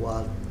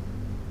while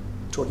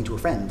talking to a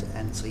friend,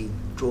 and so he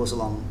draws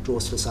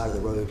to the side of the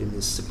road in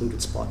this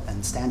secluded spot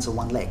and stands on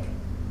one leg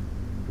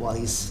while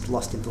he's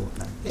lost in thought.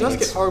 He does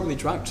get horribly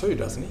drunk too,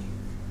 doesn't he?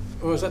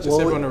 Or is that just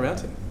everyone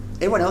around him?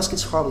 Everyone else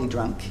gets horribly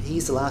drunk.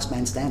 He's the last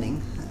man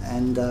standing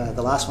and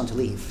the last one to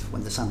leave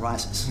when the sun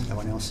rises.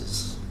 Everyone else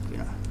is,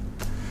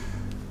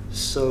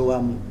 So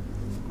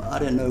I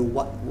don't know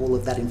what all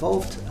of that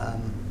involved,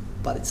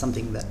 but it's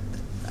something that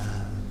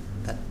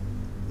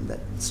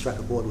struck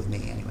a chord with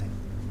me anyway.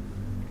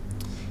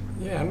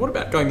 Yeah, and what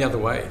about going the other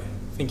way?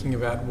 Thinking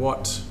about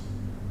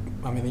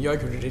the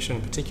yoga tradition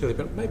particularly,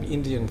 but maybe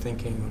Indian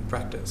thinking and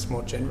practice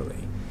more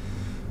generally,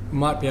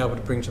 might be able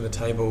to bring to the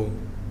table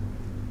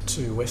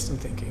to Western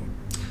thinking?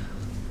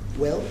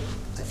 Well,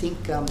 I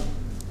think I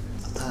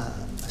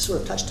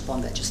sort of touched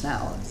upon that just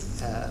now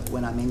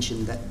when I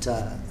mentioned that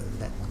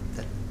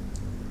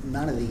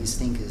none of these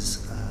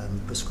thinkers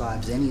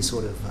prescribes any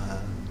sort of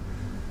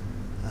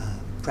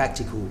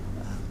practical,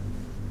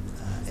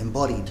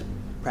 embodied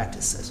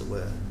practice, as it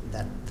were,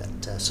 that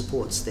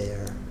supports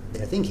their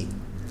thinking.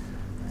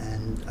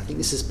 And I think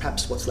this is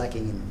perhaps what's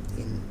lacking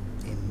in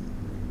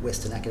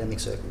Western academic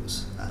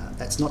circles.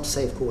 That's not to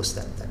say, of course,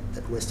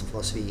 that Western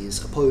philosophy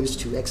is opposed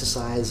to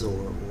exercise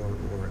or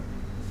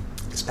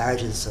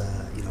disparages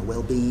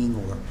well-being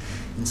or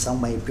in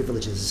some way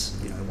privileges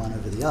one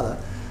over the other.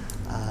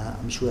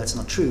 I'm sure that's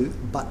not true,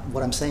 but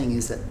what I'm saying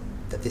is that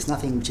there's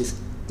nothing which is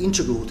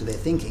integral to their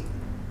thinking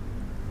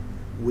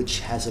which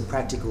has a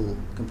practical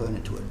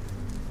component to it.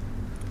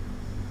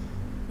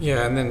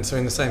 Yeah, and then so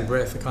in the same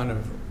breath, a kind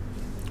of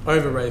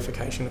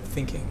over-reification of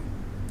thinking,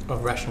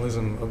 of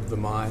rationalism of the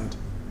mind,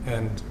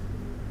 and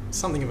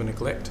something of a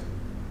neglect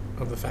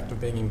of the fact of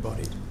being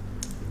embodied.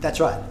 That's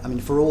right. I mean,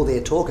 for all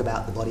their talk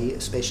about the body,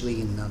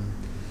 especially in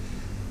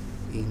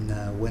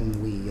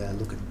when we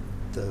look at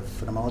the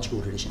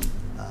phenomenological tradition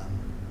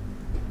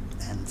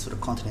and sort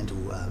of continental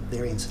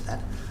variants of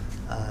that,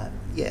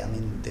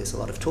 there's a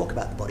lot of talk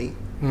about the body,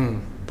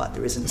 but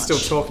there isn't it's much.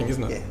 Still talking,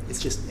 isn't it? Yeah,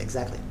 it's just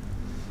exactly.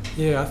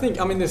 Yeah, I think,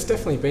 there's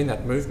definitely been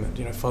that movement,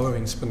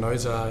 following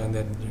Spinoza and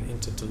then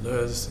into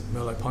Deleuze and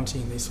Merleau-Ponty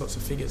and these sorts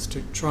of figures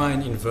to try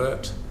and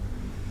invert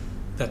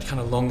that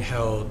kind of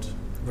long-held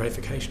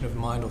reification of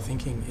mind or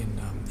thinking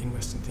in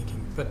Western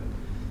thinking. But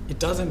it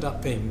does end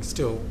up being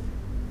still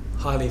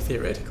highly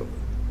theoretical,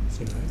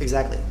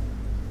 Exactly.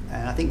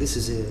 And I think this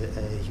is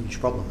a huge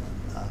problem.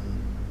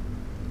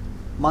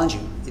 Mind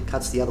you, it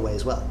cuts the other way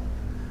as well.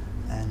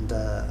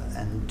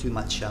 And too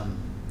much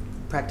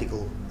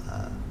practical,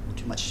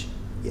 too much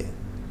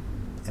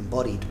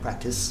embodied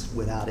practice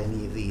without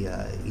any of the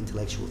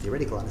intellectual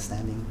theoretical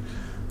understanding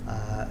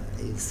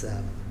is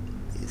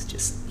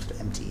just sort of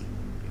empty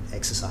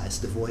exercise,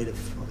 devoid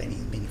of any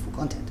meaningful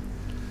content.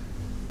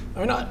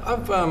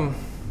 I've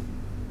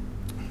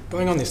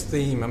going on this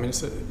theme.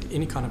 It's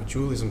any kind of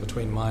dualism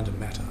between mind and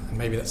matter, and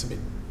maybe that's a bit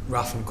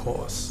rough and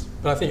coarse,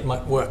 but I think it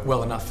might work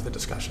well enough for the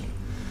discussion.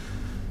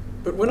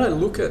 But when I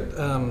look at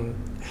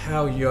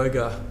how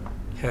yoga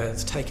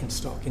has taken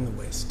stock in the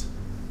West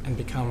and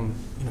become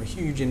a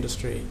huge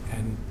industry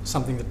and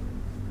something that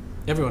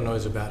everyone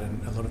knows about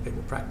and a lot of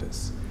people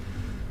practice,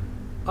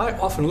 I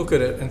often look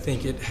at it and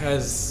think it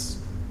has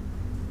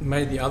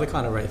made the other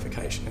kind of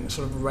reification and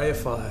sort of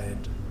reified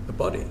the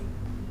body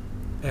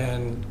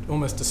and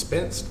almost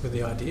dispensed with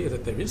the idea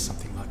that there is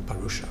something like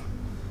Purusha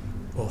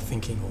or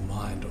thinking or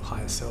mind or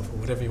higher self or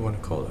whatever you want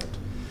to call it.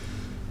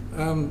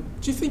 Do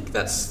you think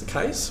that's the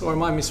case, or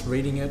am I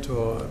misreading it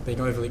or being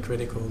overly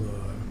critical?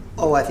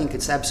 Oh, I think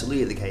it's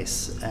absolutely the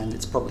case, and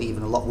it's probably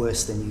even a lot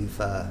worse than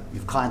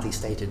you've kindly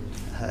stated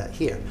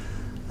here.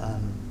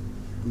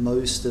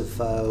 Most of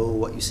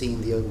what you see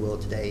in the yoga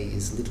world today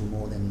is little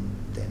more than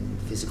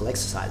physical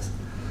exercise,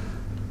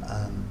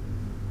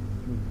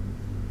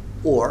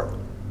 or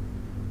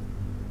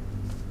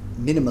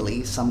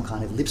minimally some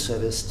kind of lip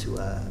service to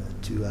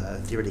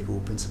theoretical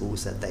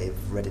principles that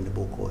they've read in a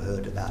book or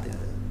heard about in a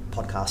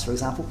podcast, for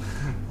example,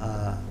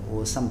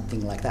 or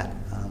something like that.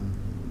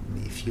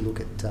 If you look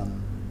at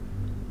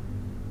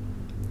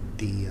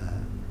the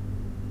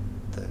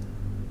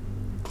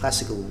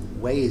classical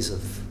ways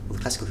of the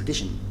classical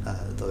tradition,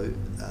 though,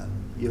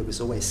 yoga is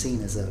always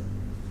seen as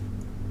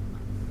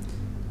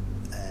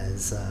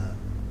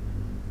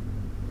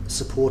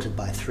supported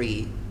by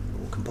three,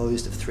 or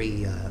composed of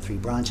three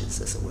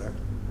branches, as it were.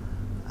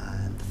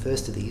 And the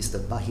first of these, the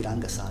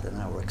Bahiranga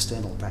Sadhana, or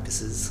external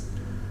practices,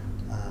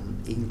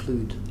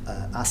 include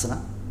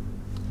asana,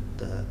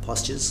 the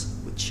postures,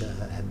 which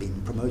have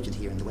been promoted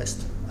here in the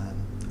West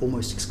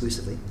almost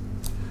exclusively,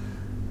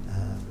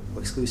 or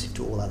exclusive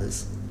to all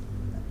others.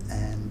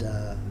 And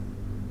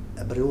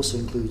but it also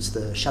includes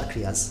the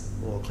Kshatriyas,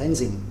 or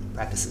cleansing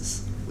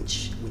practices,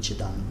 which are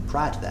done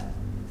prior to that.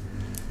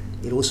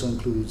 It also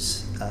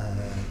includes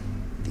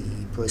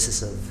the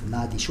process of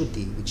Nadi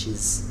Shuddhi, which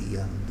is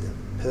the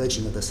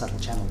purging of the subtle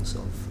channels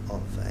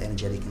of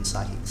energetic and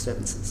psychic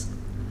disturbances.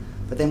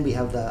 But then we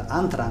have the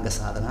Antaranga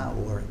Sadhana,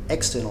 or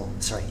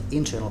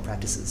internal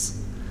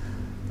practices,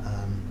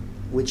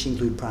 which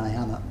include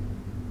pranayama,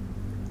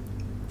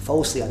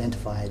 falsely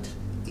identified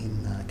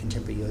in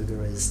contemporary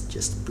yoga as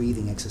just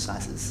breathing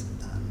exercises.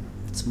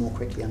 It's more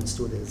correctly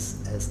understood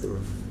as the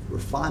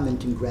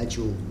refinement and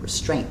gradual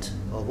restraint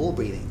of all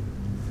breathing,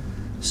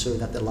 so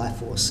that the life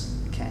force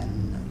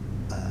can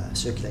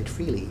circulate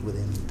freely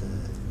within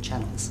the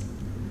channels.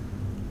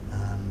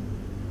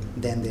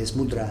 Then there's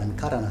mudra and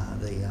karana,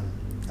 the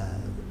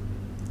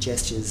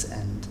gestures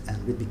and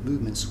rhythmic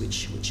movements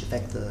which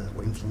affect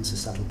or influence the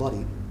subtle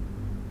body.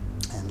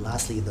 And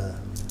lastly, the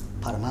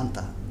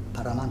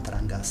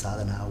Paramantaranga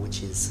Sadhana,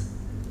 which is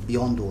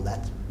beyond all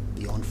that,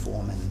 beyond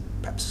form, and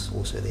perhaps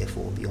also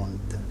therefore beyond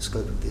the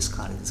scope of this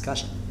kind of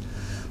discussion.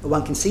 But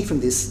one can see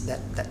from this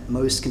that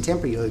most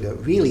contemporary yoga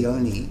really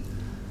only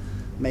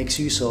makes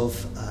use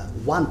of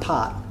one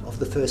part of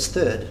the first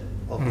third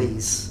of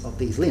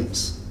these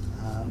limbs,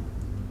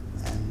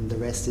 and the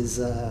rest is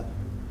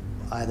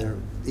either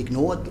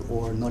ignored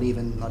or not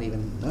even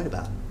known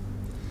about.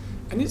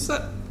 And is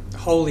that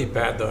wholly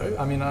bad, though?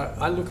 I mean,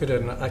 I look at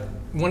it and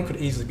one could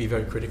easily be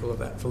very critical of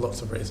that for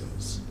lots of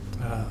reasons.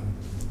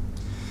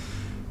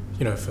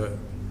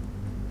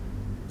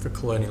 For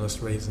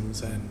colonialist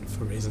reasons, and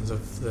for reasons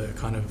of the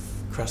kind of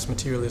crass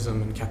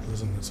materialism and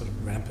capitalism that's sort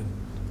of rampant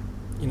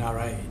in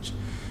our age.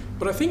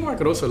 But I think one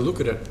could also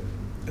look at it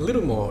a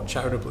little more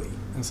charitably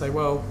and say,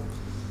 well,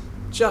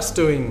 just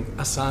doing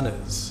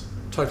asanas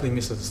totally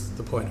misses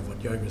the point of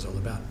what yoga is all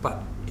about,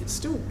 but it's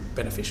still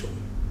beneficial.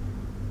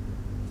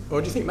 Or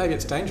do you think maybe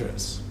it's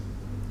dangerous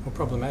or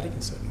problematic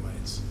in certain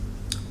ways?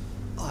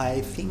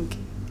 I think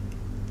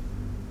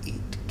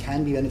it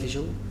can be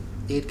beneficial.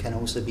 It can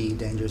also be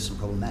dangerous and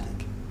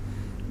problematic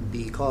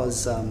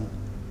because,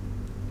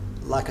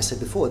 like I said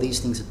before, these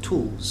things are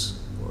tools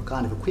or a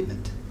kind of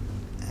equipment,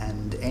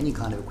 and any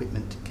kind of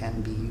equipment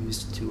can be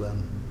used to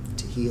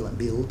heal and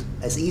build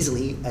as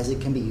easily as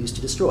it can be used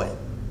to destroy,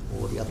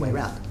 or the other way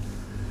around.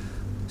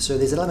 So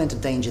there's an element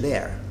of danger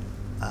there,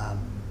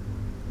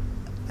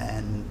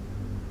 and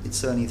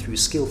it's only through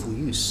skillful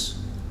use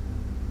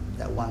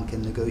that one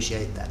can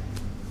negotiate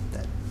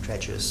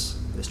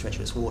those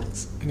treacherous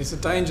waters. And is the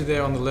danger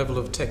there on the level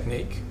of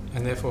technique,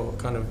 and therefore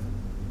kind of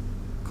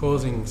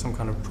causing some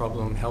kind of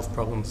problem, health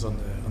problems on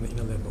the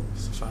inner level,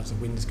 as far as the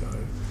winds go,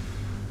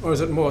 or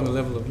is it more on the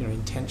level of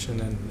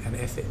intention and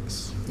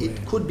ethics?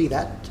 It could be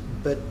that,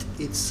 but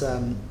it's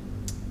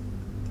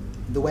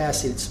the way I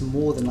see it, it's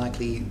more than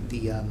likely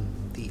the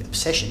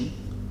obsession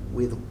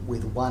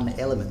with one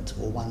element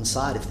or one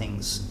side of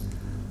things,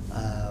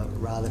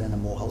 rather than a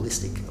more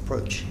holistic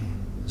approach.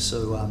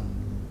 So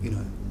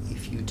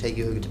if you take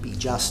yoga to be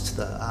just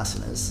the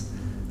asanas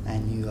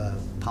and you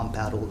pump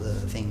out all the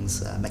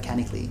things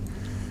mechanically,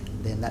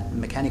 then that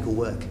mechanical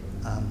work,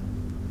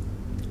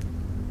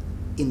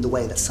 in the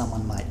way that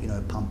someone might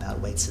pump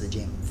out weights at the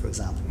gym, for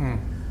example,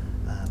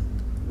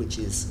 which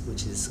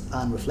is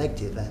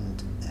unreflective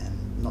and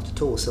not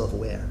at all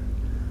self-aware,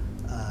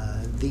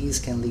 these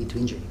can lead to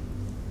injury.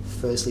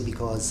 Firstly,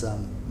 because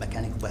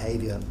mechanical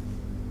behavior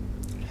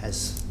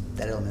has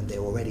that element there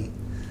already,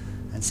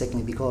 and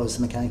secondly, because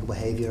mechanical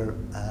behavior,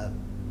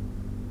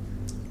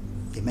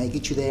 it may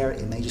get you there,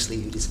 it may just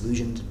leave you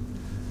disillusioned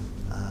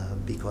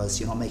because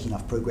you're not making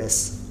enough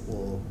progress,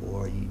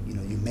 or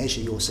you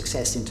measure your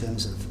success in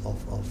terms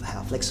of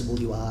how flexible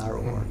you are,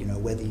 or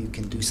whether you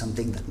can do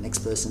something that the next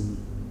person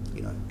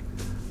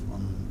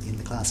in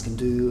the class can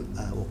do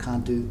or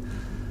can't do.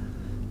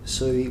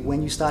 So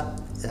when you start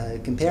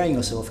comparing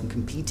yourself and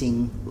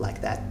competing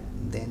like that,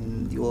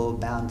 then you're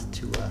bound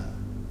to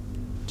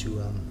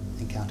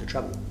encounter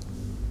trouble.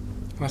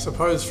 And I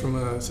suppose from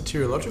a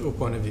soteriological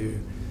point of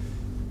view,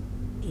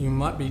 you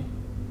might be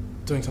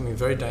doing something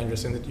very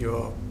dangerous in that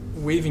you're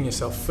weaving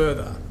yourself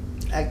further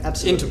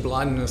into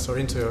blindness or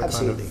into a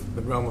kind of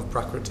the realm of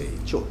prakriti.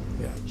 Sure.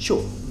 Yeah.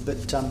 Sure.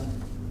 But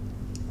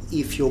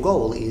if your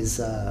goal is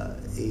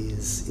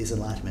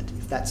enlightenment,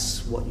 if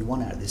that's what you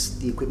want out of this,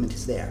 the equipment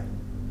is there.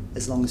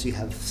 As long as you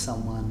have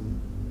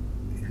someone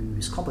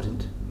who's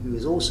competent, who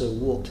has also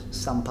walked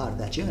some part of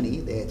that journey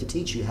there to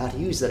teach you how to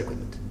use that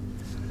equipment.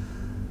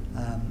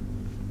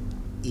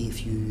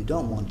 If you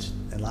don't want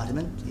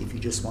enlightenment, if you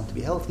just want to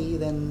be healthy,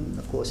 then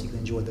of course you can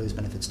enjoy those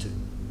benefits too.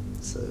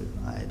 So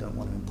I don't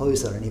want to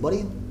impose that on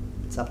anybody.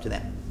 It's up to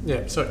them.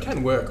 Yeah, so it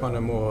can work on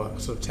a more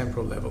sort of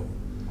temporal level.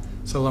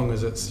 so long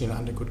as it's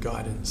under good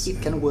guidance.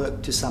 It can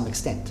work to some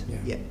extent.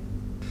 Yeah.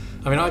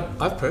 I mean,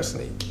 I've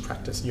personally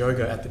practiced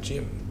yoga at the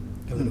gym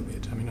a little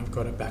bit. I mean, I've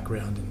got a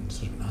background in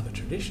sort of another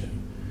tradition,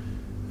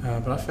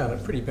 but I found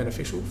it pretty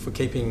beneficial for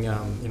keeping the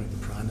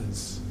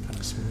pranas kind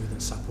of smooth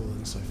and supple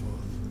and so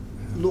forth.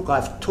 Look,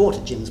 I've taught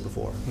at gyms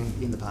before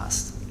in the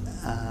past,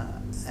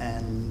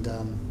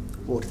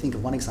 or to think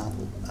of one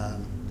example,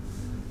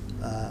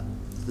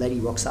 lady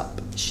rocks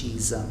up.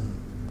 She's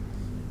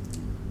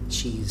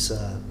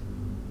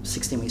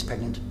 16 weeks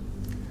pregnant,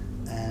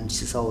 and she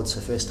says, "Oh, it's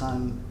her first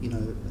time,"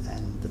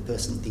 and the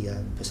person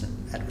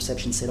at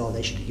reception said, "Oh,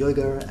 they should do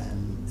yoga,"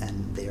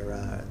 and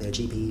their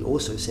GP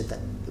also said that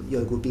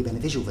yoga would be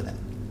beneficial for them.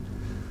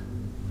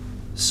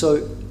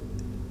 So,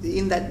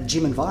 in that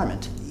gym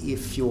environment,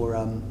 if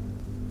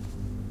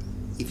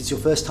it's your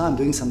first time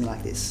doing something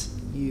like this,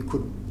 you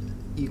could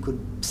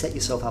set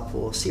yourself up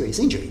for serious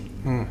injury.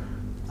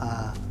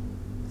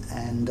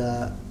 And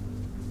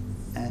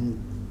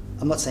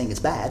I'm not saying it's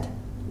bad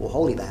or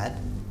wholly bad,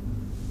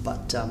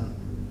 but a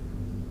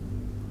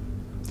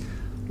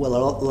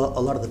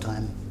lot of the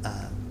time,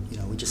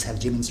 we just have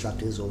gym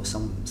instructors or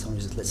someone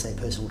who's, let's say, a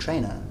personal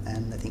trainer,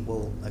 and they think,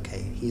 well,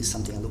 okay, here's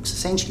something that looks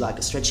essentially like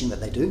a stretching that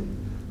they do,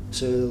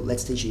 so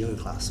let's teach a yoga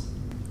class.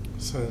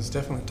 So there's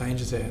definitely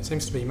dangers there. It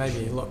seems to be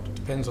maybe a lot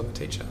depends on the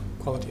teacher,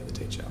 quality of the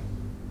teacher.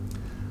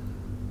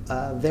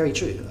 Very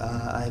true.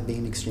 I've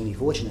been extremely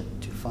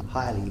fortunate to find a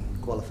highly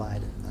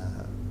qualified,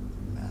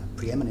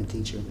 preeminent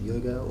teacher in the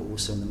yoga, or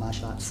also in the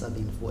martial arts. I've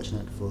been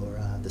fortunate for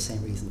the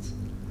same reasons.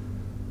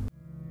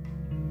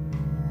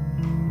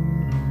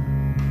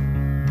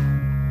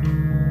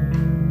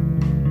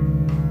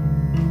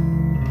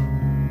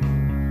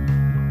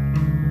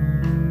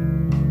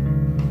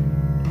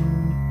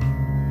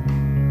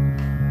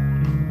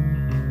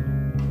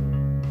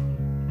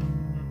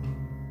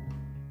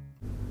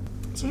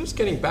 So just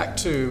getting back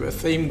to a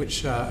theme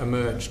which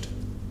emerged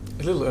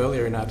a little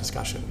earlier in our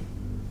discussion,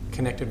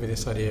 connected with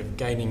this idea of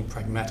gaining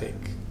pragmatic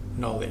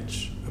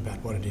knowledge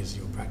about what it is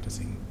you're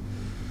practicing.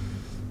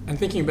 And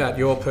thinking about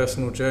your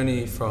personal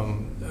journey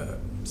from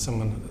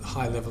someone at a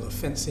high level of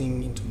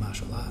fencing into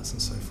martial arts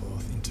and so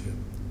forth, into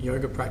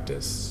yoga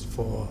practice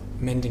for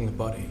mending the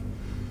body.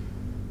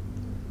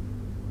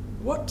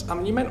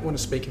 You might not want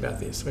to speak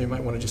about this, or you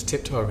might want to just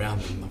tiptoe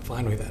around them, I'm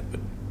fine with that, but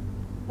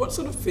what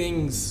sort of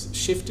things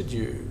shifted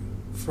you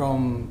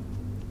from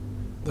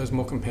those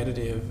more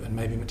competitive and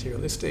maybe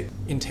materialistic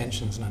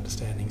intentions and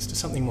understandings to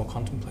something more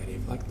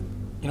contemplative? Like,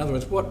 in other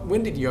words,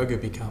 when did yoga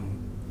become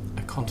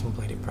a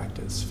contemplative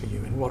practice for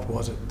you, and what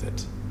was it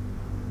that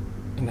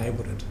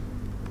enabled it?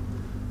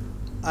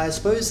 I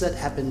suppose that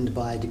happened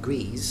by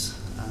degrees.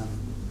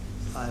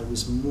 I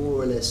was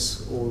more or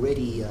less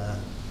already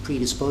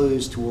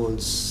predisposed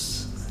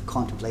towards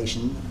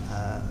contemplation,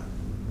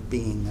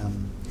 being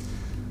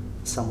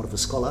somewhat of a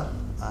scholar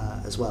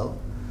as well.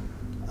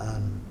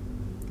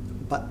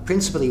 But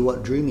principally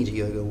what drew me to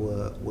yoga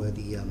were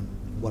the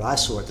what I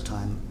saw at the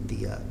time,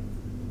 the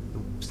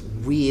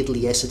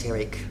weirdly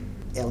esoteric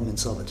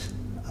elements of it,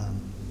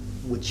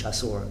 which I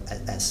saw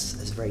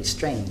as very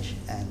strange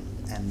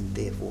and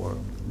therefore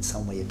in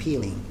some way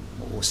appealing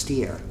or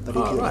austere. But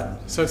right.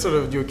 So it's sort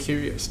of, you're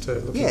curious to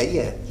look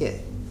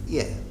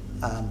Yeah.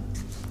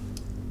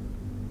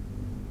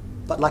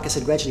 But like I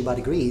said, gradually by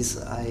degrees,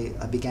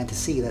 I began to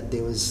see that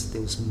there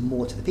was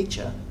more to the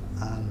picture.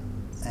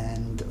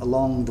 And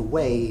along the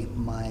way,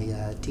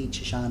 my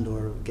teacher,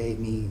 Shandor, gave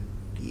me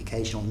the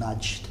occasional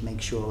nudge to make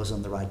sure I was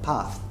on the right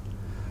path.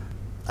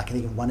 I can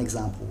think of one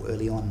example.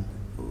 Early on,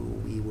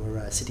 we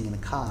were sitting in a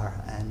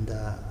car, and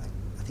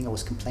I think I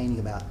was complaining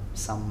about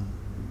some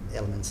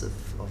elements of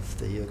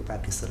the yoga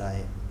practice that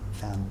I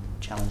found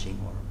challenging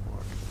or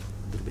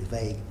a little bit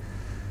vague.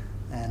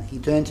 And he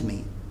turned to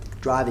me,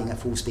 driving at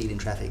full speed in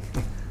traffic,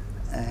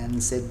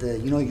 and said,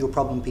 your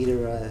problem,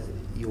 Peter,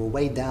 you were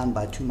weighed down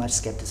by too much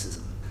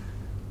skepticism.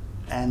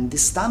 And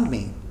this stunned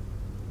me,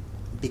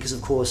 because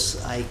of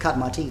course I cut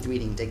my teeth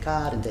reading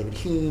Descartes and David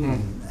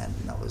Hume, and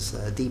I was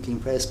deeply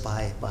impressed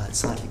by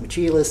scientific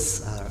materialists,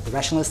 the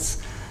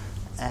rationalists,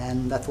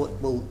 and I thought,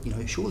 well,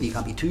 surely you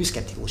can't be too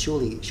skeptical.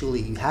 Surely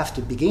you have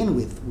to begin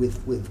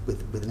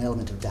with an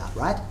element of doubt,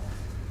 right?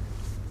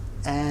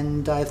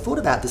 And I thought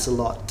about this a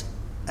lot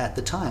at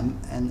the time,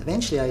 and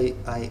eventually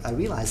I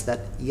realized that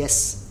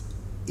yes,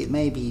 it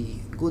may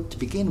be good to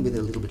begin with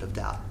a little bit of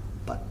doubt,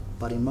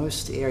 but in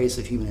most areas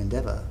of human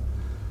endeavor,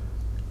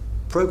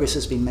 progress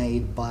has been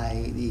made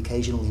by the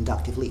occasional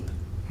inductive leap.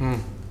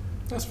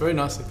 That's very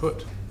nicely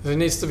put. There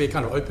needs to be a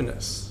kind of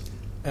openness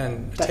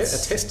and a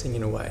testing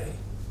in a way.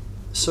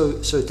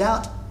 So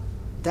doubt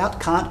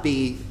can't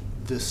be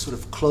the sort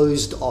of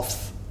closed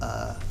off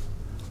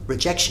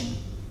rejection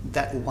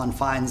that one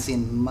finds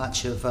in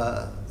much of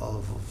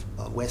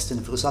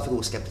Western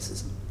philosophical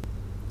skepticism.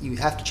 You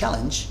have to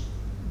challenge,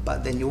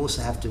 but then you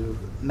also have to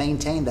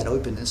maintain that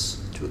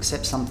openness to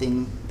accept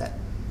something that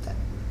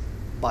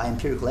by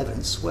empirical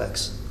evidence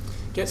works.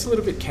 Gets a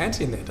little bit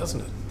Kantian there, doesn't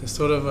it? There's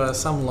sort of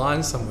some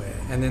line somewhere,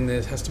 and then there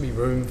has to be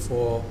room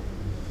for,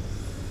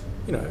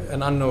 an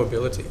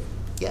unknowability.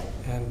 Yeah.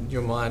 And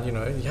your mind, you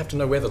have to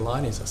know where the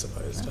line is, I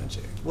suppose, don't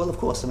you? Well, of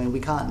course. I mean,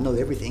 we can't know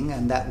everything,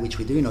 and that which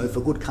we do know,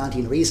 for good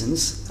Kantian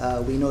reasons,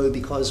 we know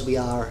because we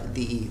are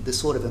the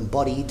sort of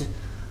embodied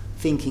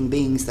thinking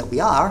beings that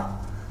we are.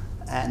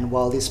 And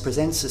while this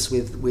presents us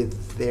with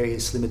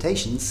various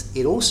limitations,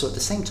 it also at the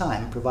same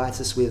time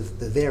provides us with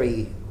the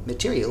very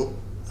material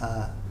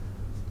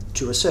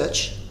to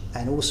research,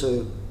 and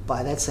also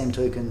by that same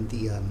token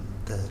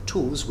the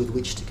tools with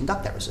which to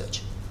conduct that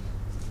research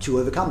to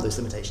overcome those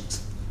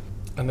limitations.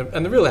 And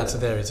the real answer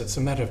there is it's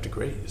a matter of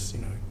degrees,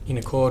 in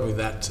accord with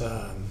that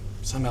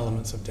some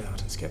elements of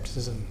doubt and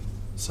skepticism,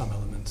 some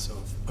elements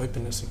of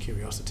openness and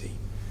curiosity.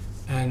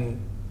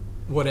 And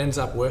what ends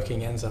up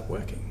working.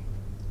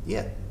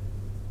 Yeah.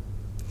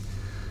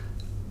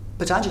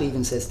 Patanjali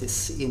even says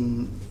this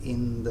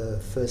in the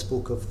first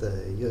book of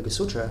the Yoga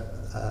Sutra.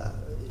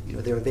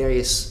 There are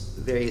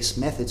various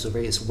methods or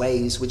various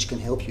ways which can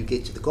help you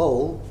get to the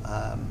goal.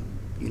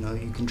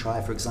 You can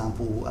try, for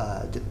example,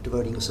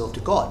 devoting yourself to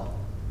God.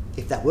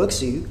 If that works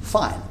for you,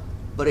 fine.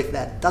 But if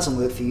that doesn't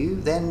work for you,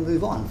 then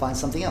move on, find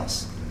something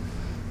else.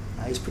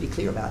 He's pretty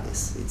clear about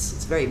this.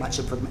 It's very much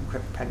a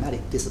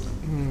pragmatic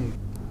discipline.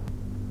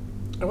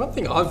 And one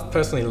thing I've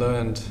personally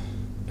learned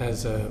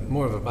as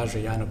more of a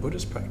Vajrayana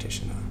Buddhist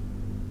practitioner,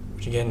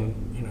 which again,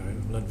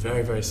 learned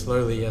very, very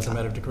slowly as a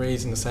matter of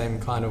degrees in the same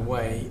kind of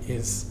way,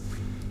 is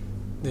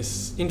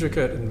this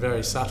intricate and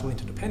very subtle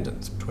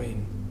interdependence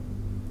between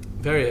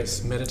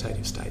various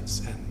meditative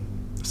states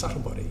and the subtle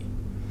body.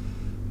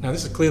 Now,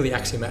 this is clearly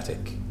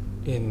axiomatic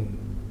in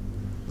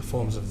the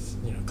forms of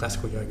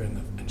classical yoga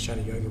and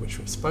Shadow Yoga, which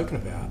we've spoken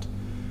about.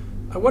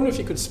 I wonder if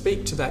you could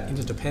speak to that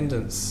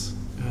interdependence,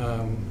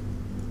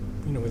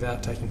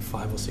 without taking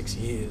 5 or 6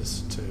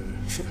 years to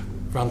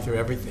run through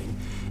everything,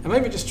 and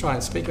maybe just try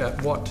and speak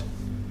about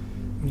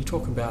when you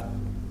talk about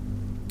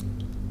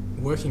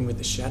working with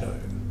the shadow,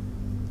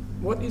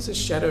 what is a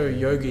shadow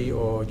yogi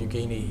or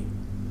yogini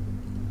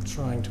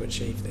trying to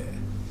achieve there?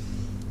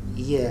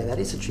 Yeah, that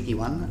is a tricky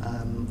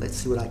one. Let's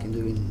see what I can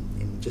do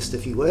in just a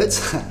few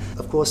words.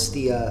 Of course,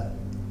 the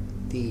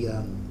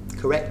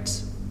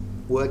correct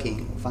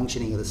working or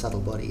functioning of the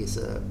subtle body is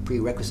a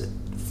prerequisite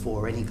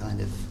for any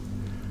kind of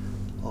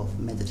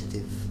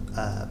meditative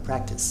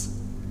practice.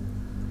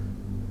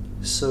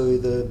 So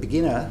the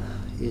beginner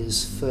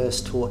is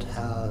first taught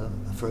how,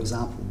 for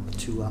example,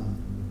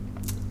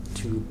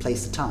 to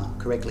place the tongue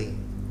correctly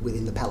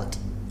within the palate.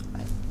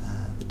 Right?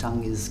 The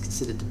tongue is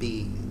considered to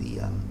be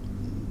the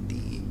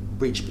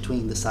bridge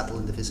between the subtle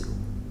and the physical.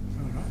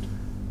 Right.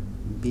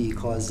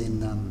 Because in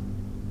the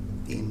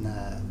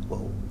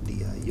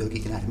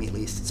yogic anatomy at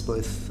least, it's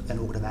both an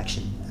organ of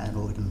action and an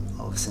organ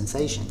of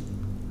sensation.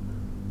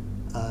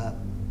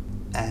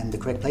 And the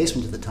correct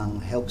placement of the tongue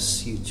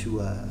helps you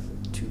to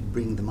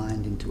bring the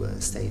mind into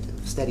a state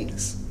of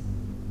steadiness.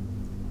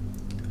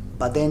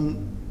 But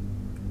then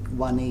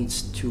one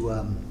needs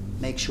to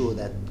make sure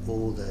that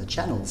all the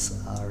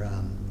channels are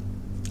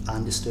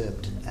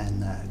undisturbed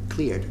and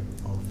cleared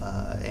of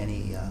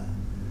any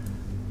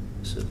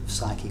sort of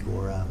psychic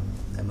or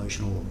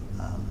emotional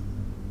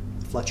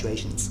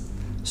fluctuations,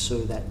 so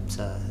that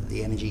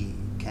the energy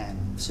can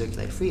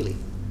circulate freely.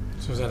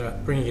 So is that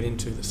about bringing it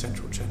into the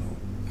central channel?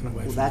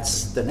 Well,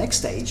 that's the next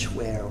stage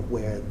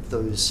where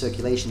those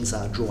circulations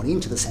are drawn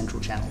into the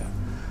central channel.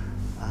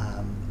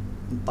 Yeah.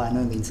 By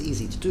no means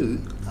easy to do,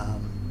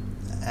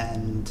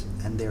 and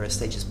there are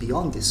stages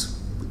beyond this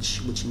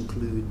which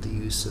include the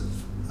use of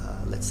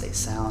let's say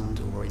sound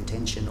or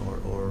intention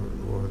or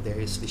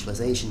various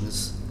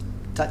visualizations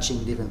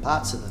touching different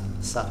parts of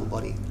the subtle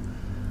body,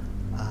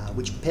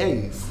 which prepare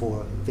you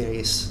for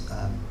various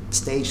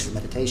stages of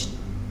meditation.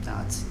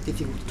 Now, it's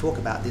difficult to talk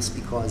about this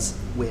because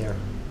we're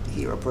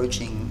here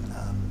approaching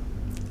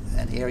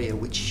an area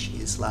which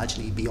is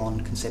largely beyond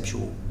the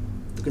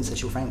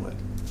conceptual framework.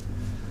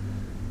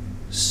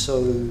 So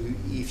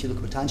if you look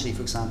at Patanjali,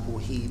 for example,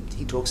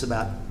 he talks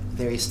about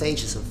various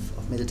stages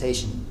of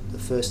meditation, the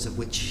first of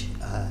which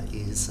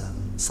is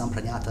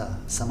Samprajñata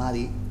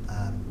Samadhi,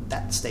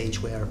 that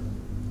stage where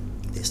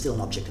there's still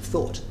an object of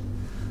thought.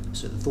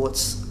 So the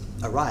thoughts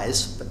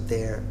arise, but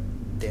they're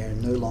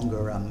no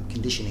longer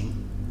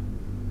conditioning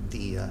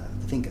the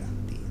thinker,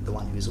 the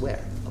one who is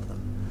aware of them.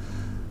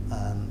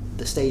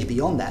 The stage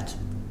beyond that,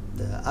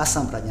 the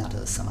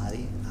Asamprajñata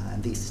Samadhi,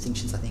 and these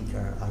distinctions I think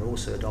are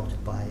also adopted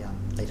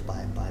later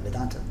by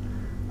Vedanta,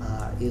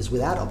 is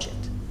without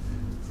object.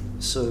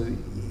 So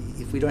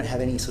if we don't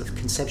have any sort of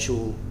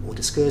conceptual or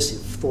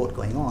discursive thought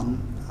going on,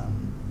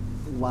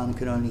 one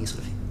can only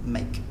sort of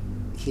make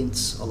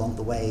hints along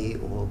the way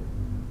or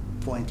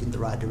point in the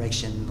right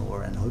direction,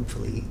 and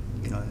hopefully,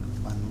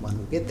 one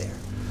will get there.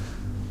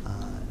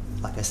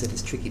 Like I said,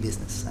 it's tricky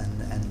business,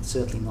 and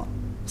certainly not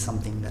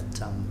something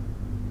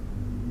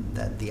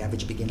that the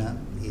average beginner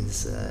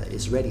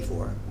is ready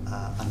for,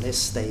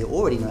 unless they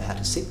already know how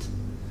to sit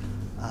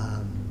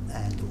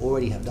and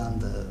already have done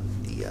the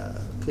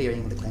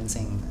clearing, the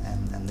cleansing,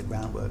 and the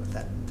groundwork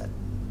that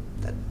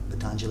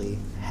Patanjali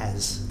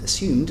has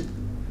assumed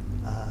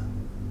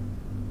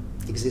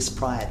exists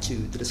prior to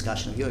the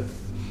discussion of yoga.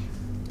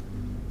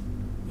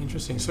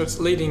 Interesting. So it's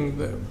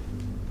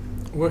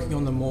working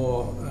on the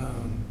more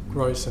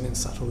gross and then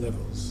subtle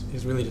levels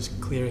is really just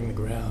clearing the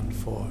ground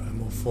for a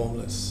more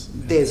formless.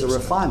 There's a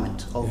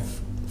refinement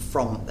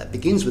from that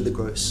begins with the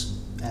gross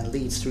and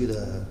leads through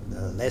the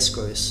less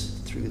gross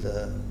through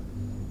the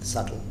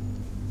subtle.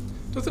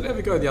 Does it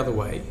ever go the other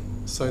way,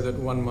 so that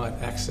one might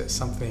access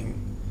something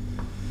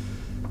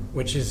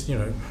which is,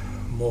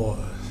 more,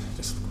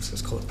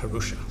 let's call it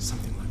Purusha,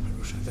 something like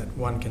Purusha, that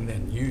one can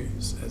then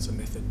use as a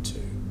method to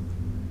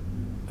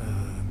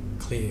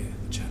clear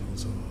the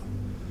channels or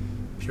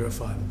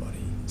purify the body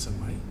in some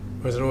way?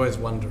 Or is it always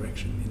one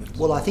direction in it?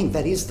 Well, I think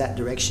that is that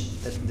direction,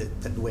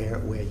 that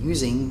we're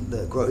using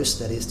the gross,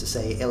 that is to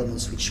say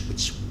elements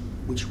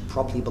which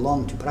properly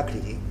belong to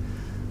Prakriti,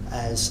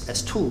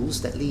 as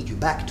tools that lead you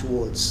back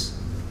towards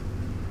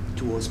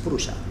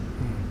Purusha.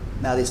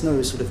 Now, there's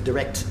no sort of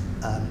direct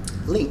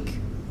link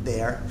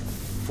there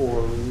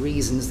for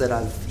reasons that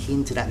I've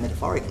hinted at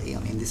metaphorically. I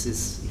mean, this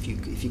is,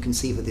 if you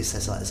conceive of this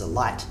as a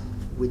light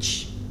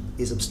which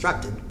is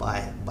obstructed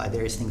by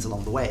various things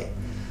along the way,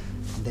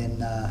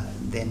 then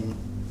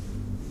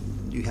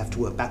you have to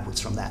work backwards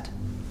from that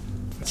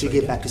to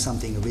get back to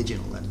something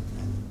original and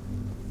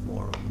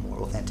more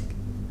authentic.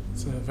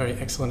 It's a very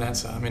excellent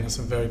answer. I mean, it's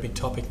a very big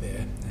topic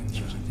there, and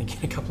I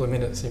think in a couple of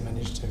minutes you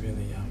managed to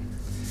really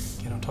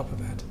get on top of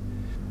that.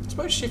 I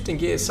suppose shifting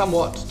gears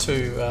somewhat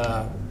to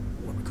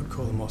what we could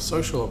call a more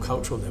social or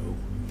cultural level,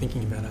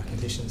 thinking about our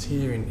conditions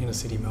here in inner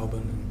city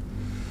Melbourne,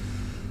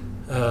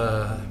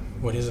 and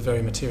what is a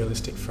very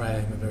materialistic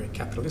frame, a very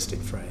capitalistic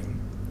frame.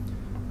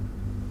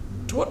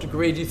 To what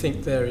degree do you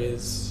think there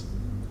is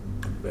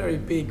a very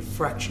big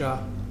fracture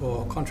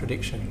or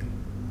contradiction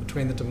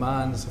between the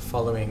demands of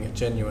following a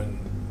genuine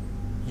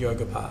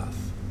yoga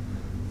path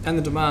and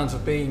the demands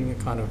of being a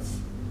kind of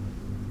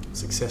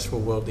successful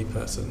worldly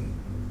person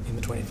in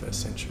the 21st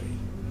century?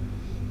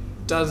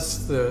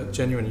 Does the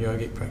genuine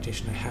yogic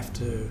practitioner have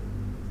to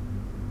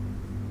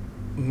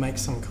make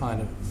some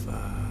kind of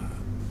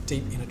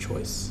deep inner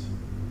choice,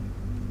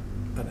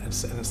 an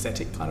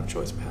ascetic kind of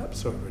choice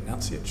perhaps, or a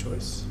renunciate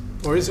choice?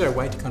 Or is there a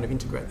way to kind of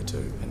integrate the two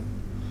and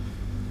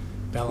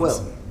balance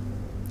them?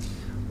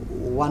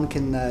 One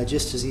can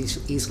just as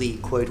easily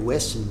quote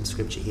Western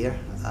scripture here.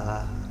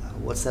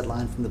 What's that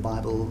line from the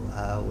Bible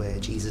where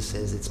Jesus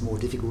says it's more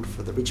difficult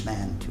for the rich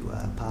man to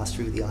pass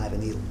through the eye of a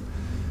needle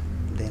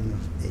than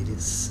it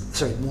is,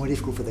 more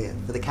difficult for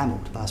the camel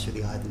to pass through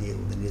the eye of the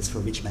needle than it is for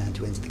a rich man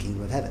to enter the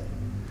kingdom of heaven,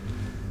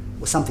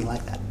 or something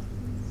like that.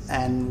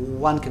 And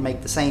one can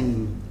make the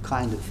same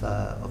kind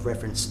of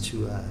reference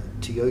to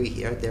yoga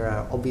here. There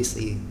are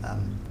obviously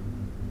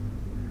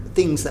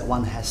things that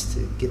one has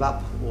to give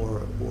up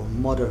or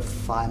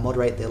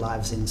moderate their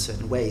lives in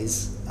certain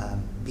ways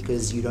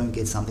because you don't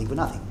get something for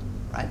nothing,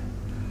 right?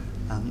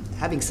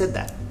 Having said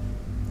that,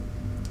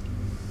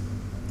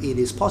 it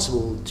is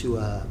possible to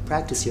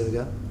practice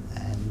yoga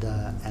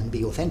and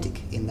be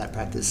authentic in that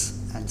practice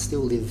and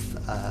still live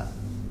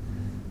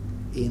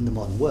in the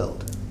modern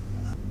world.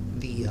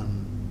 The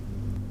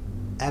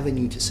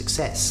avenue to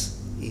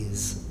success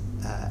is,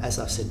 as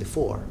I've said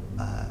before,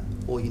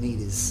 all you need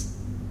is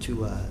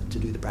to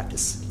do the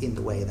practice in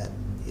the way that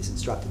is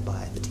instructed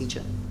by the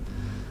teacher.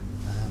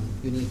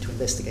 You need to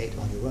investigate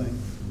on your own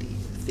the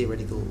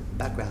theoretical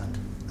background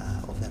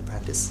of that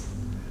practice.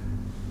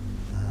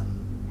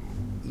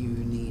 You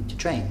need to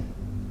train,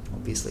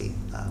 obviously,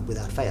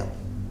 without fail.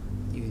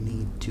 You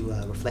need to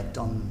reflect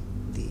on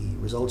the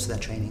results of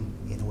that training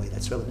in a way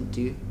that's relevant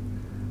to you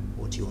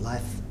or to your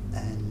life,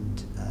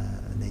 and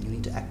then you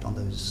need to act on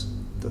those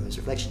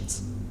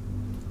reflections.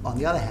 On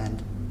the other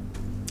hand,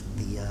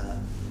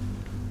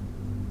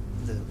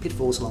 the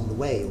pitfalls along the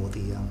way, or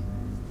the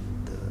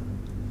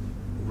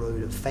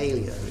road of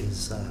failure,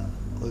 is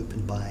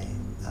opened by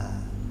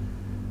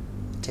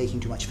taking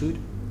too much food,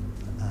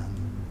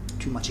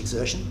 too much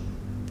exertion,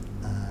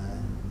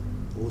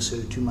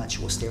 also too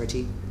much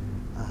austerity,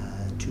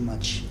 too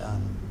much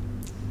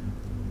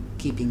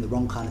keeping the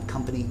wrong kind of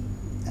company,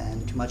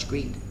 and too much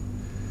greed.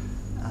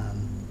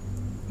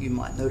 You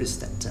might notice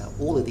that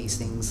all of these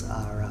things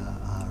are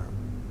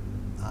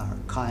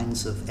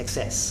kinds of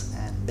excess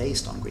and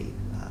based on greed,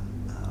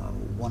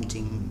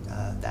 wanting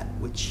that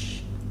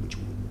which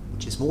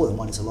is more than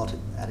one is allotted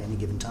at any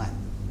given time.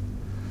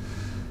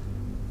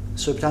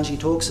 So Patanjali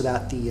talks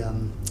about the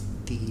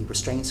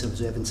restraints and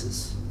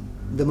observances.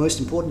 The most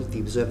important of the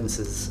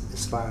observances,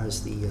 as far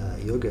as the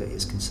yoga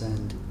is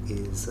concerned,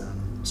 is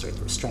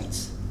the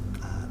restraints,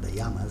 the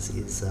yamas,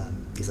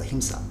 is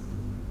ahimsa,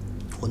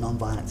 or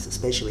non-violence,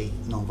 especially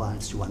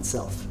non-violence to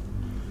oneself.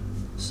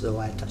 So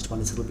I touched on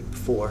this a little bit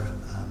before.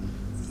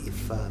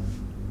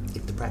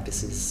 If the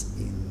practice is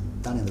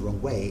done in the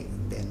wrong way,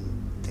 then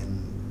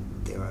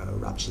there are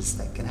ruptures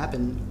that can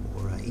happen,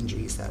 or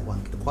injuries that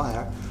one can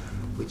acquire,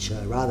 which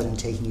rather than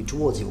taking you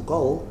towards your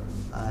goal,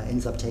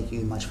 ends up taking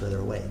you much further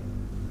away.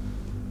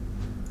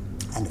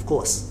 And of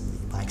course,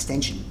 by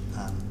extension,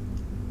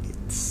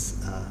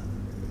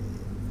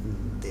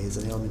 there's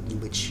an element in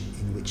which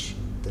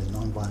the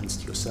non-violence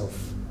to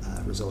yourself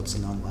results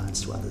in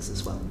non-violence to others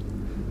as well.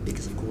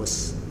 because of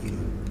course,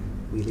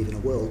 we live in a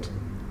world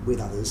with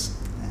others,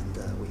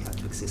 and we have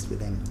to exist with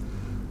them,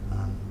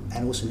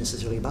 and also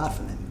necessarily apart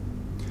from them.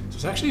 So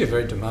it's actually a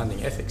very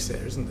demanding ethics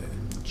there, isn't there?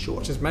 Sure.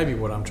 Which is maybe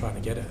what I'm trying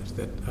to get at,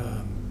 that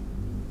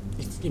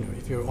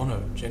if you're on a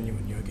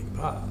genuine yogic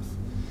path,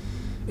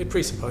 it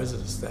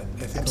presupposes that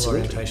ethical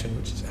Absolutely. orientation,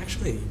 which is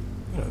actually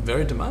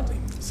very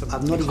demanding.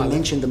 I've not even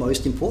mentioned the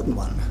most important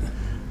one,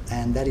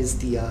 and that is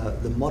the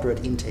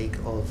moderate intake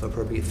of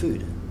appropriate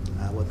food,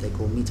 what they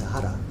call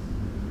mitahara.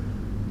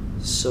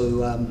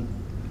 So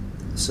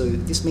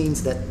this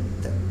means that,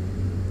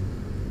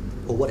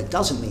 or what it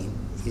doesn't mean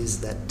is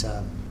that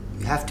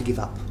you have to give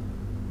up,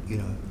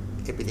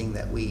 everything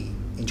that we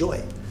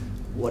enjoy.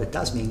 What it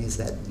does mean is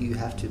that you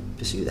have to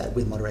pursue that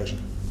with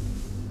moderation.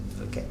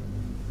 Okay.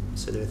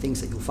 So there are things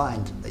that you'll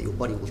find that your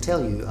body will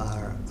tell you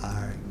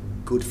are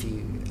good for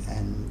you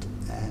and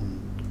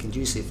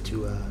conducive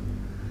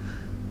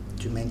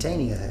to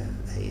maintaining a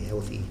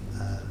healthy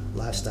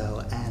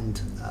lifestyle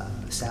and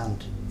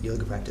sound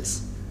yoga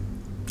practice.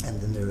 And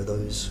then there are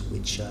those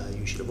which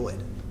you should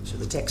avoid. So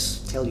the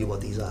texts tell you what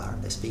these are.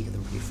 They speak of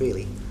them pretty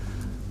freely,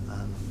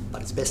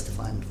 but it's best to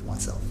find for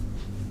oneself.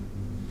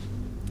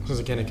 This is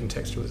again a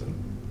contextualism.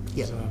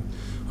 Yeah.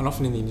 And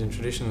often in the Indian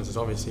traditions, there's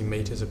obviously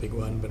meat is a big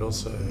one, but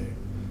also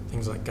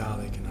things like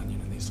garlic and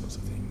onion and these sorts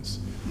of things.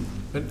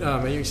 But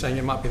are you saying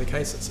it might be the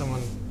case that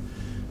someone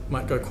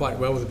might go quite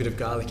well with a bit of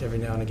garlic every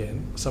now and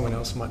again, someone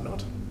else might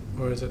not?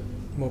 Or is it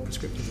more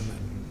prescriptive than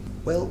that?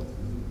 Well,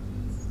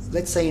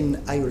 let's say in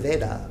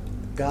Ayurveda,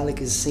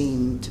 garlic is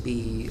seen to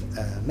be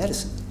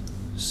medicine.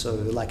 So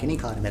like any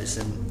kind of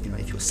medicine,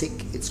 if you're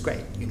sick, it's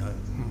great, you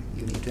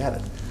need to have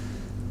it.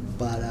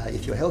 But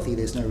if you're healthy,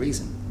 there's no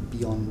reason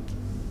beyond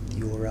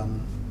your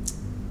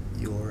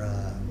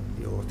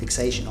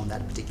fixation on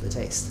that particular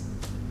taste.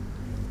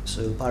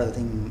 So part of the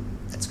thing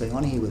that's going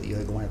on here with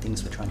yoga, one of the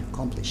things we're trying to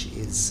accomplish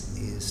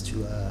is to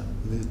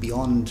move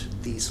beyond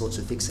these sorts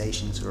of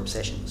fixations or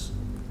obsessions.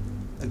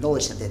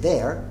 Acknowledge that they're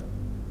there,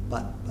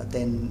 but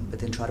then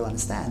try to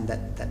understand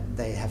that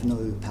they have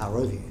no power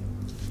over you.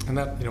 And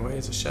that, in a way,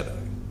 is a shadow.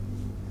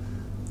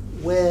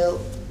 Well,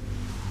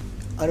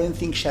 I don't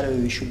think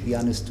shadow should be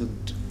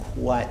understood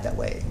quite that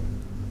way.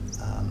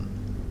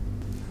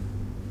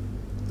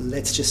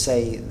 Let's just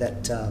say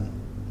that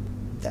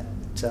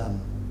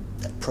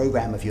that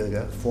program of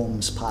yoga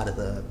forms part of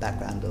the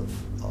background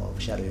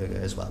of shadow yoga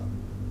as well.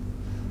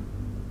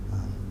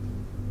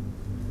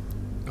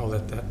 I'll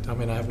let that.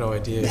 I have no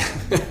idea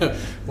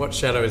what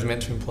shadow is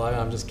meant to imply.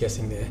 I'm just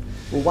guessing there.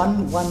 Well,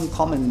 one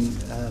common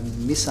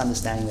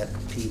misunderstanding that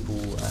people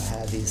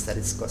have is that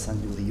it's got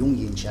something to do with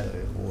a Jungian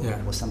shadow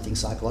or something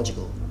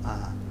psychological,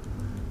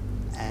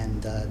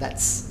 and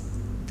that's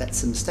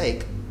a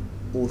mistake.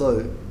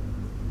 Although,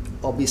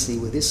 obviously,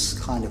 with this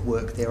kind of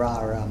work, there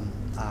are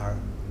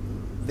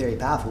very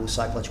powerful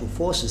psychological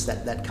forces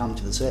that come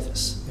to the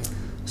surface.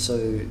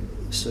 Yeah.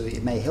 So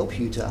it may help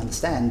you to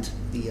understand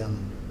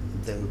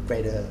the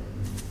greater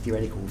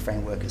theoretical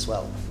framework as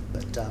well,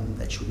 but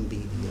that shouldn't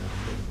be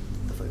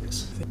the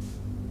focus.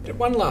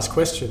 One last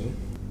question,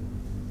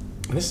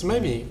 and this is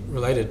maybe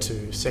related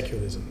to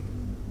secularism.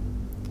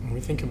 When we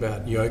think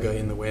about yoga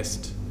in the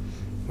West,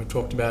 we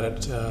talked about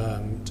it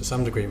to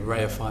some degree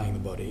reifying the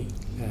body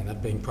and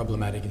that being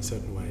problematic in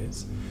certain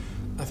ways.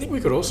 I think we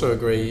could also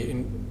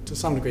agree to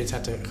some degree it's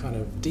had to kind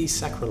of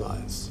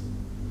desacralize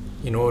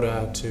in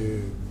order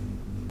to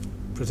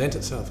present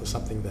itself as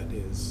something that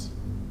is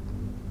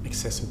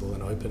accessible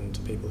and open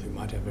to people who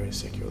might have very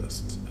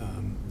secularist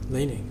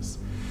leanings.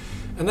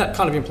 And that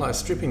kind of implies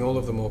stripping all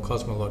of the more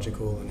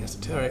cosmological and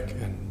esoteric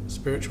and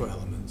spiritual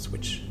elements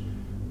which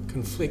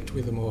conflict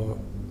with a more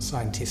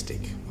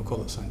scientistic, I'll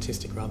call it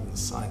scientistic rather than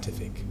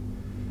scientific,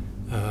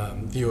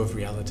 view of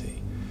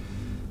reality.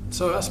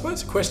 So I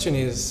suppose the question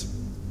is,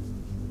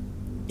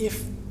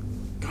 if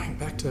going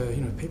back to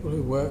people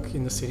who work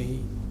in the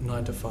city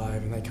 9 to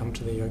 5 and they come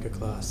to their yoga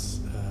class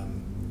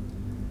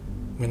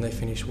when they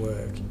finish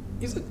work,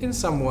 is it in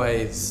some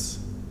ways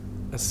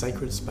a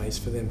sacred space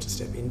for them to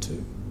step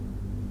into?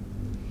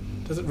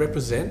 Does it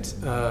represent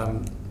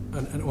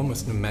an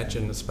almost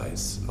imagined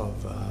space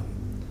of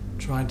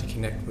trying to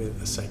connect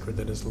with a sacred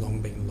that has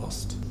long been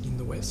lost in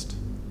the West?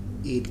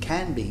 It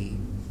can be,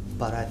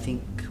 but I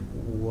think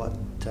what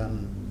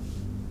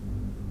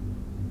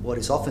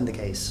is often the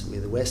case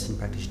with the Western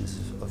practitioners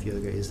of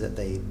yoga is that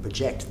they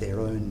project their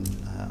own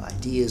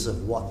ideas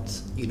of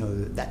what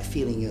that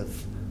feeling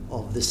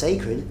of the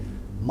sacred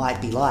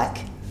might be like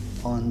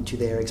onto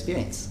their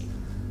experience,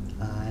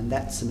 and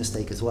that's a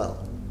mistake as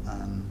well.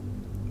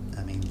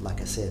 Like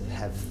I said,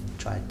 have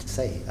tried to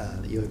say,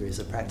 yoga is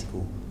a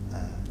practical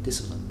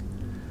discipline,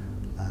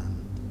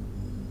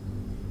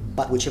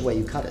 but whichever way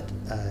you cut it,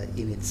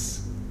 in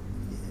its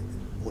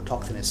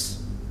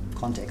autochthonous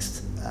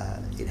context,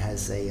 it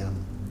has a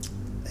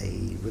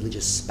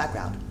religious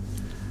background,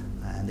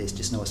 and there's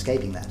just no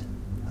escaping that.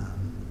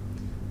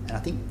 And I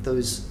think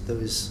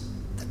that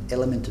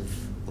element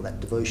of, or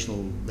that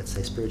devotional, let's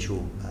say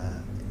spiritual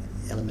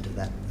element of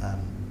that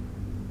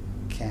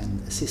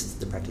can assist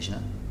the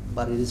practitioner,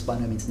 but it is by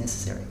no means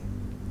necessary.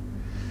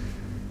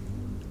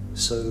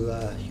 So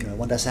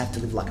one doesn't have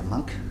to live like a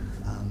monk.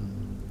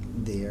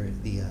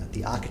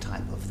 The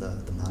archetype of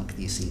the monk,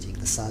 the ascetic,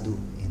 the sadhu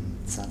in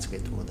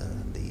Sanskrit, or the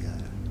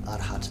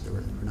arhat, the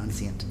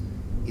renunciant,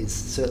 is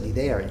certainly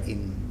there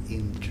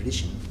in the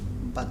tradition.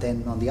 But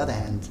then, on the other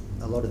hand,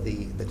 a lot of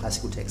the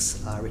classical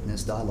texts are written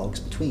as dialogues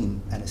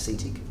between an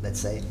ascetic,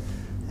 let's say,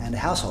 and a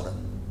householder.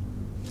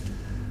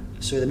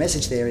 So the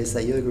message there is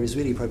that yoga is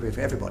really appropriate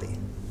for everybody.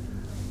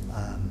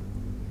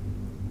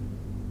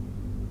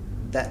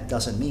 That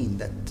doesn't mean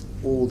that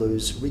all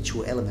those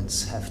ritual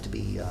elements have to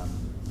be,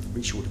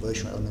 ritual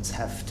devotional elements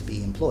have to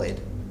be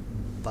employed,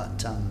 but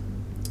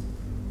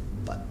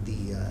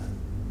the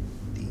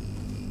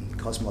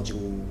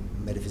cosmological,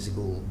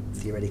 metaphysical,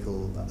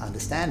 theoretical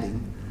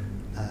understanding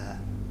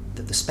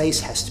that the space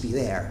has to be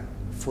there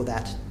for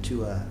that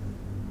to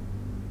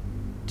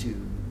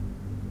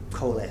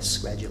coalesce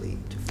gradually,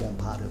 to form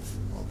part of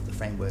the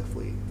framework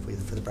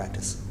for the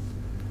practice.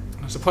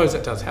 I suppose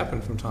that does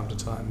happen from time to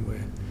time,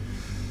 where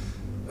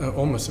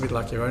almost a bit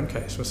like your own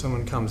case, where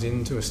someone comes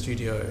into a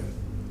studio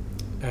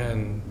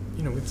and,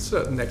 with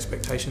certain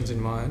expectations in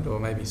mind,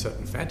 or maybe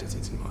certain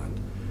fantasies in mind,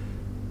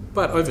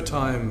 but over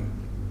time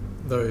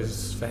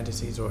those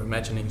fantasies or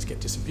imaginings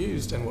get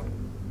disabused, and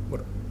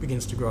what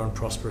begins to grow and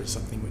prosper is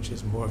something which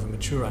is more of a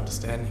mature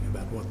understanding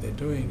about what they're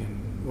doing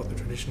and what the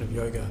tradition of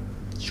yoga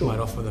might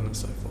offer them, and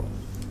so forth.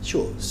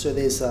 Sure. So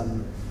there's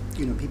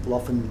people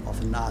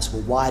often ask,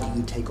 well, why do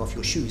you take off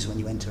your shoes when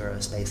you enter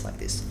a space like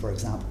this, for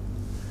example?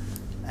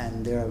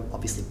 And there are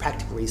obviously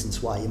practical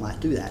reasons why you might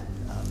do that.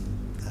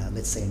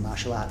 Let's say in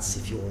martial arts,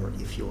 if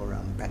you're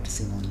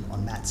practicing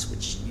on mats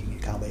which you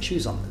can't wear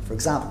shoes on, for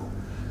example.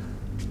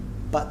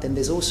 But then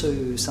there's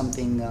also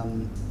something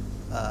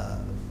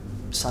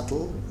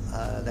subtle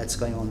that's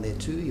going on there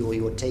too.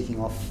 You're taking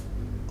off,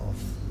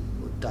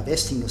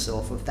 divesting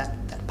yourself of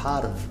that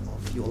part of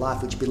your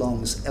life which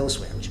belongs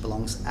elsewhere, which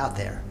belongs out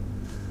there,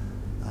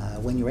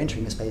 when you're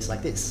entering a space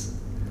like this.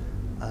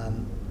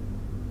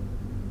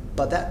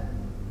 But that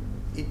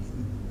it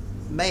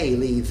may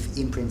leave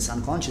imprints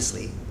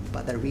unconsciously,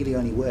 but that really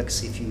only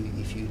works if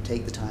you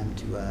take the time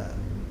to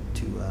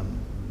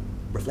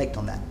reflect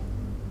on that.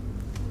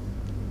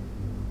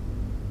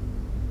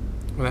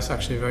 Well, that's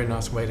actually a very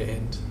nice way to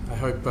end. I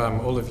hope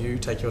all of you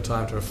take your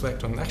time to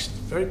reflect on actually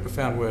very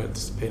profound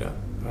words, Peter.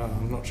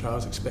 I'm not sure I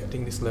was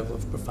expecting this level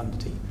of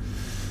profundity.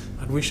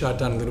 I wish I'd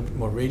done a little bit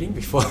more reading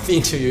before the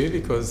interview,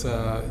 because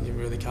you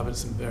really covered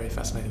some very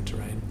fascinating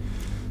terrain.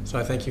 So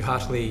I thank you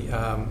heartily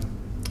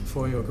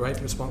for your great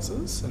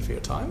responses and for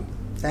your time.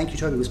 Thank you,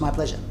 Toby. It was my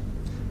pleasure.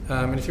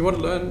 And if you want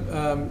to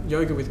learn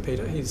yoga with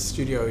Peter, his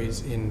studio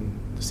is in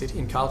the city,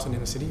 in Carlton in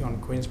the city,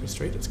 on Queensbury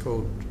Street. It's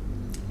called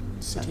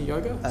City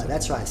Yoga?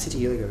 That's right, City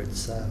Yoga.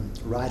 It's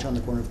right on the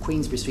corner of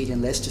Queensbury Street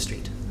and Leicester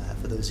Street.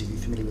 For those of you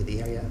familiar with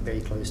the area,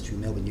 very close to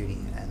Melbourne Uni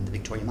and the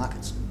Victoria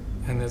Markets.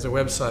 And there's a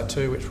website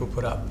too, which we'll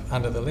put up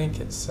under the link.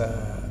 It's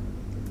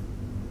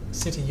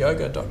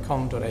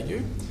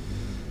cityyoga.com.au.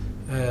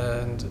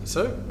 And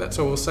so that's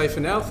all we'll say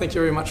for now. Thank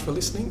you very much for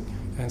listening,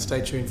 and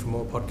stay tuned for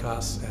more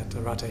podcasts at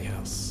Arate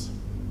House.